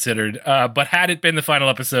things considered. But had it been the final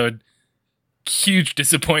episode, huge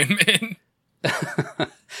disappointment.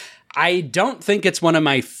 I don't think it's one of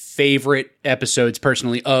my favorite episodes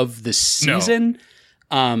personally of the season.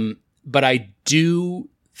 No. But I do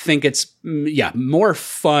think it's more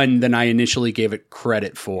fun than I initially gave it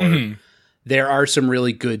credit for. Mm-hmm. There are some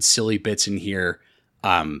really good silly bits in here.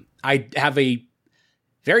 I have a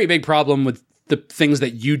very big problem with the things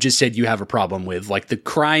that you just said you have a problem with, like the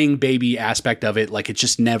crying baby aspect of it. Like, it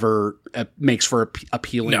just never makes for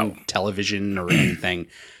appealing television or anything.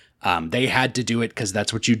 They had to do it because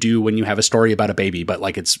that's what you do when you have a story about a baby, but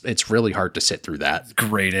like it's really hard to sit through that. It's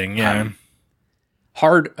grating, yeah.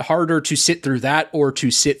 Harder to sit through that or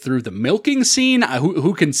to sit through the milking scene.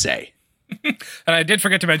 Who can say? And I did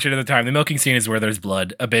forget to mention at the time, the milking scene is where there's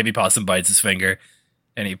blood. A baby possum bites his finger,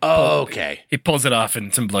 and he pulls it off,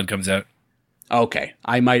 and some blood comes out. Okay,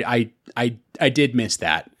 I did miss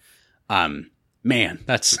that. Man,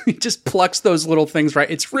 he just plucks those little things right.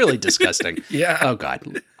 It's really disgusting. Yeah. Oh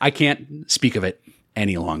God, I can't speak of it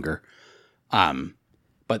any longer.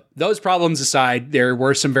 But those problems aside, there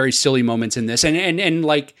were some very silly moments in this, and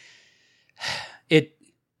like, it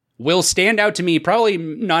will stand out to me, probably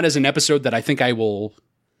not as an episode that I think I will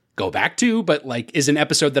go back to, but like is an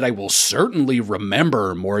episode that I will certainly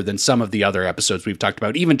remember more than some of the other episodes we've talked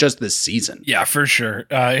about, even just this season. Yeah, for sure.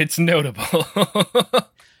 It's notable.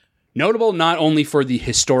 Notable not only for the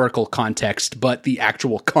historical context, but the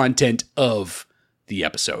actual content of the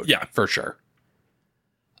episode. Yeah, for sure.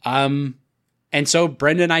 And so,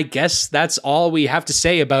 Brendan, I guess that's all we have to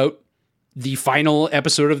say about the final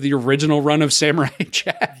episode of the original run of Samurai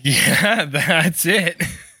Jack. Yeah, that's it.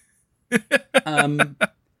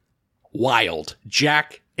 Wild.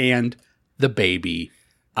 Jack and the baby.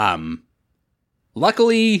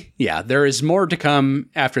 Luckily, there is more to come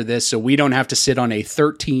after this, so we don't have to sit on a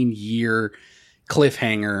 13-year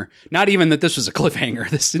cliffhanger. Not even that this was a cliffhanger.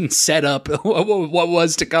 This didn't set up what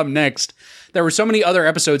was to come next. There were so many other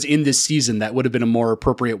episodes in this season that would have been a more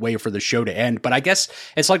appropriate way for the show to end. But I guess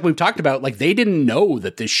it's like we've talked about, like, they didn't know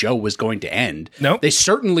that this show was going to end. Nope. They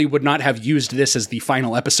certainly would not have used this as the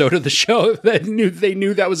final episode of the show. They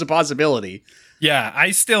knew that was a possibility. Yeah, I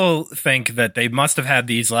still think that they must have had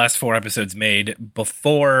these last 4 episodes made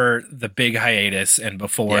before the big hiatus and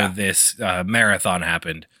before this marathon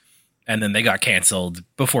happened. And then they got canceled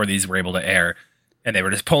before these were able to air. And they were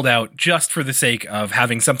just pulled out just for the sake of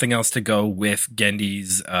having something else to go with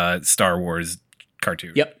Gendy's Star Wars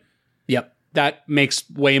cartoon. Yep. That makes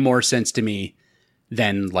way more sense to me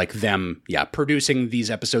than like them, producing these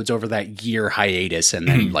episodes over that year hiatus and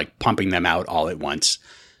then like pumping them out all at once.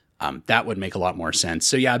 That would make a lot more sense.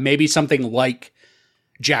 So maybe something like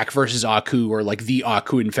Jack versus Aku or like the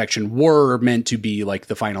Aku infection were meant to be like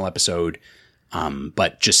the final episode.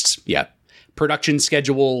 But just, production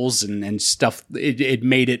schedules and stuff, it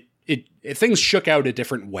made it things shook out a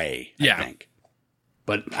different way, I think.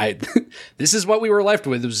 But this is what we were left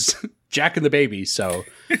with. It was Jack and the baby. So,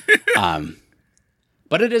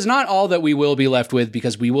 but it is not all that we will be left with,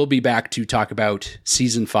 because we will be back to talk about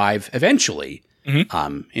season 5 eventually,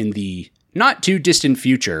 in the not too distant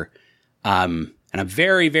future. And I'm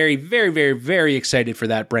very, very, very, very, very excited for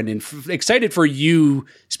that, Brendan. Excited for you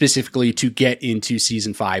specifically to get into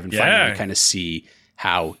season 5 and finally kind of see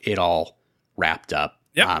how it all wrapped up.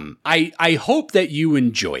 Yep. I hope that you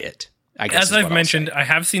enjoy it. I guess, as I've mentioned, I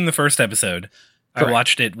have seen the first episode. Correct. I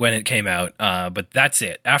watched it when it came out, but that's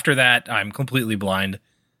it. After that, I'm completely blind,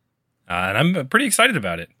 and I'm pretty excited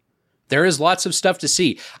about it. There is lots of stuff to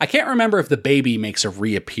see. I can't remember if the baby makes a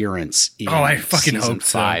reappearance in I fucking season hope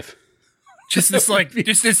 5. So. Just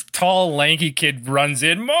this tall, lanky kid runs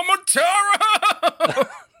in, Momotaro!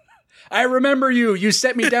 I remember you. You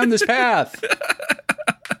set me down this path.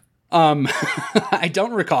 I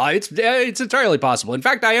don't recall. It's entirely possible. In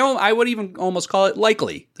fact, I would even almost call it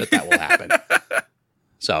likely that will happen.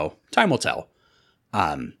 So time will tell.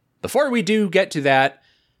 Before we do get to that,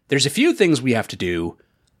 there's a few things we have to do,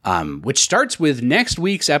 which starts with next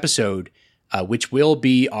week's episode, which will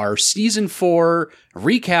be our season 4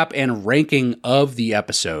 recap and ranking of the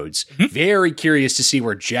episodes. Very curious to see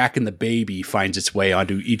where Jack and the baby finds its way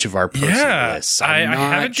onto each of our person lists. I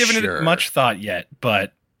haven't given it much thought yet,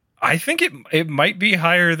 but I think it might be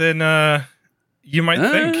higher than you might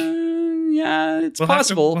think. Yeah, it's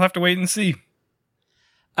possible. We'll have to wait and see.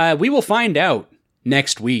 We will find out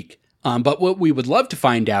next week. But what we would love to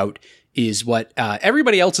find out is what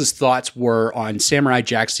everybody else's thoughts were on Samurai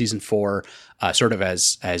Jack season 4, sort of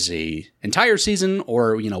as a entire season,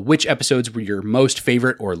 or which episodes were your most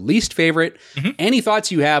favorite or least favorite. Any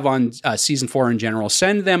thoughts you have on season 4 in general,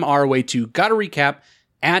 send them our way to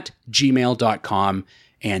gottarecap@gmail.com.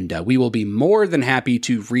 And we will be more than happy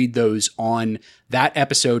to read those on that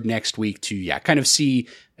episode next week to kind of see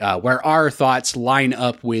where our thoughts line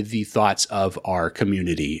up with the thoughts of our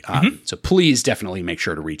community. So please definitely make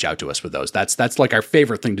sure to reach out to us with those. That's like our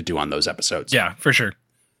favorite thing to do on those episodes. Yeah, for sure.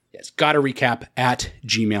 Yes,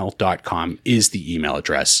 gottarecap@gmail.com is the email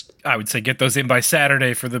address. I would say get those in by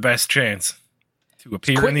Saturday for the best chance to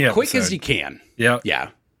appear in the episode. Quick as you can. Yeah. Yeah.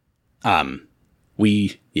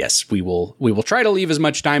 We will try to leave as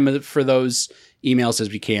much time for those emails as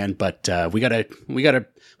we can, but we've got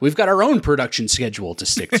our own production schedule to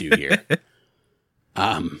stick to here.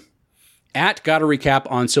 At Gotta Recap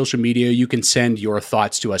on social media, you can send your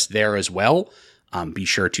thoughts to us there as well. Be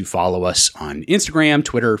sure to follow us on Instagram,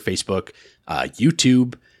 Twitter, Facebook,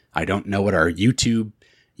 YouTube. I don't know what our YouTube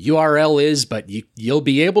URL is, but you'll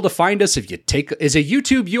be able to find us if you take. Is a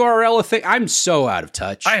YouTube URL a thing? I'm so out of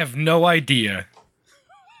touch. I have no idea.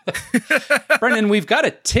 Brendan, we've got a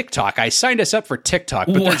TikTok. I signed us up for TikTok,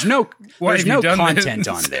 but there's no content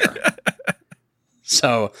on there.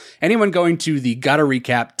 So anyone going to the Gotta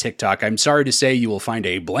Recap TikTok, I'm sorry to say you will find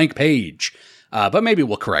a blank page, but maybe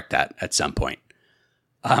we'll correct that at some point.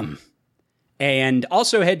 And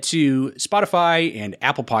also head to Spotify and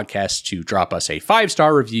Apple Podcasts to drop us a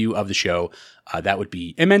 5-star review of the show. That would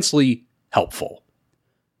be immensely helpful.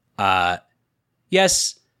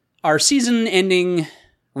 Yes, our season ending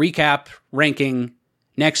recap ranking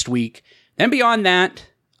next week. Then beyond that,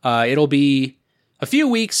 it'll be a few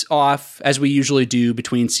weeks off, as we usually do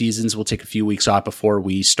between seasons. We'll take a few weeks off before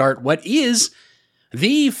we start what is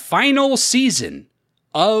the final season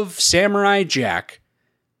of Samurai Jack.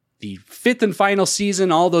 The 5th and final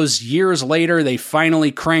season. All those years later, they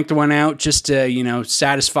finally cranked one out just to,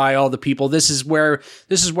 satisfy all the people. This is where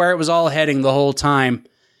it was all heading the whole time.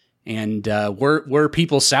 And were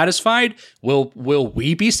people satisfied? Will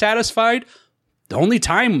we be satisfied? The only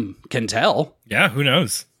time can tell. Yeah, who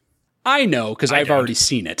knows? I know, because I've already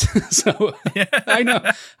seen it. So I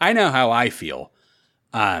know how I feel.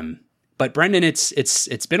 But Brendan,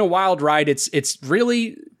 it's been a wild ride. It's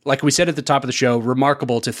really, like we said at the top of the show,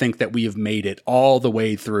 remarkable to think that we have made it all the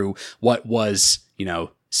way through what was,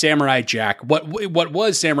 Samurai Jack. What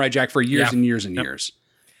was Samurai Jack for years and years and years.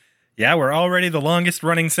 Yeah, we're already the longest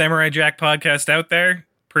running Samurai Jack podcast out there.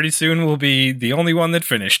 Pretty soon we'll be the only one that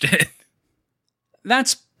finished it.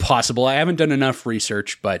 That's possible. I haven't done enough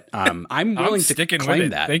research, but I'm willing to claim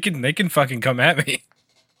that. They can fucking come at me.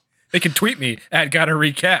 They can tweet me at Gotta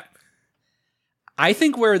Recap. I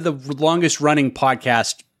think we're the longest running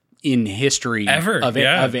podcast in history ever of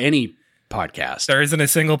any podcast. There isn't a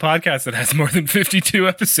single podcast that has more than 52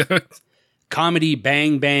 episodes. Comedy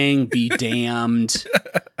Bang Bang be damned.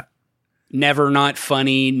 Never Not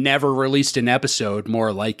Funny, never released an episode,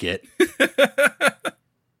 more like it.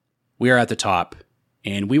 We are at the top,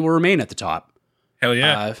 and we will remain at the top. Hell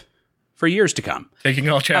yeah. For years to come. Taking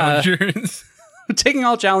all challengers. Taking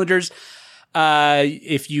all challengers.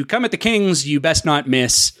 If you come at the Kings, you best not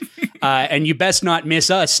miss. And you best not miss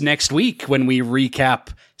us next week when we recap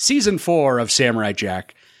season 4 of Samurai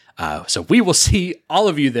Jack. So we will see all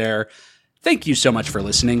of you there. Thank you so much for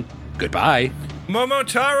listening. Goodbye.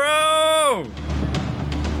 Momotaro!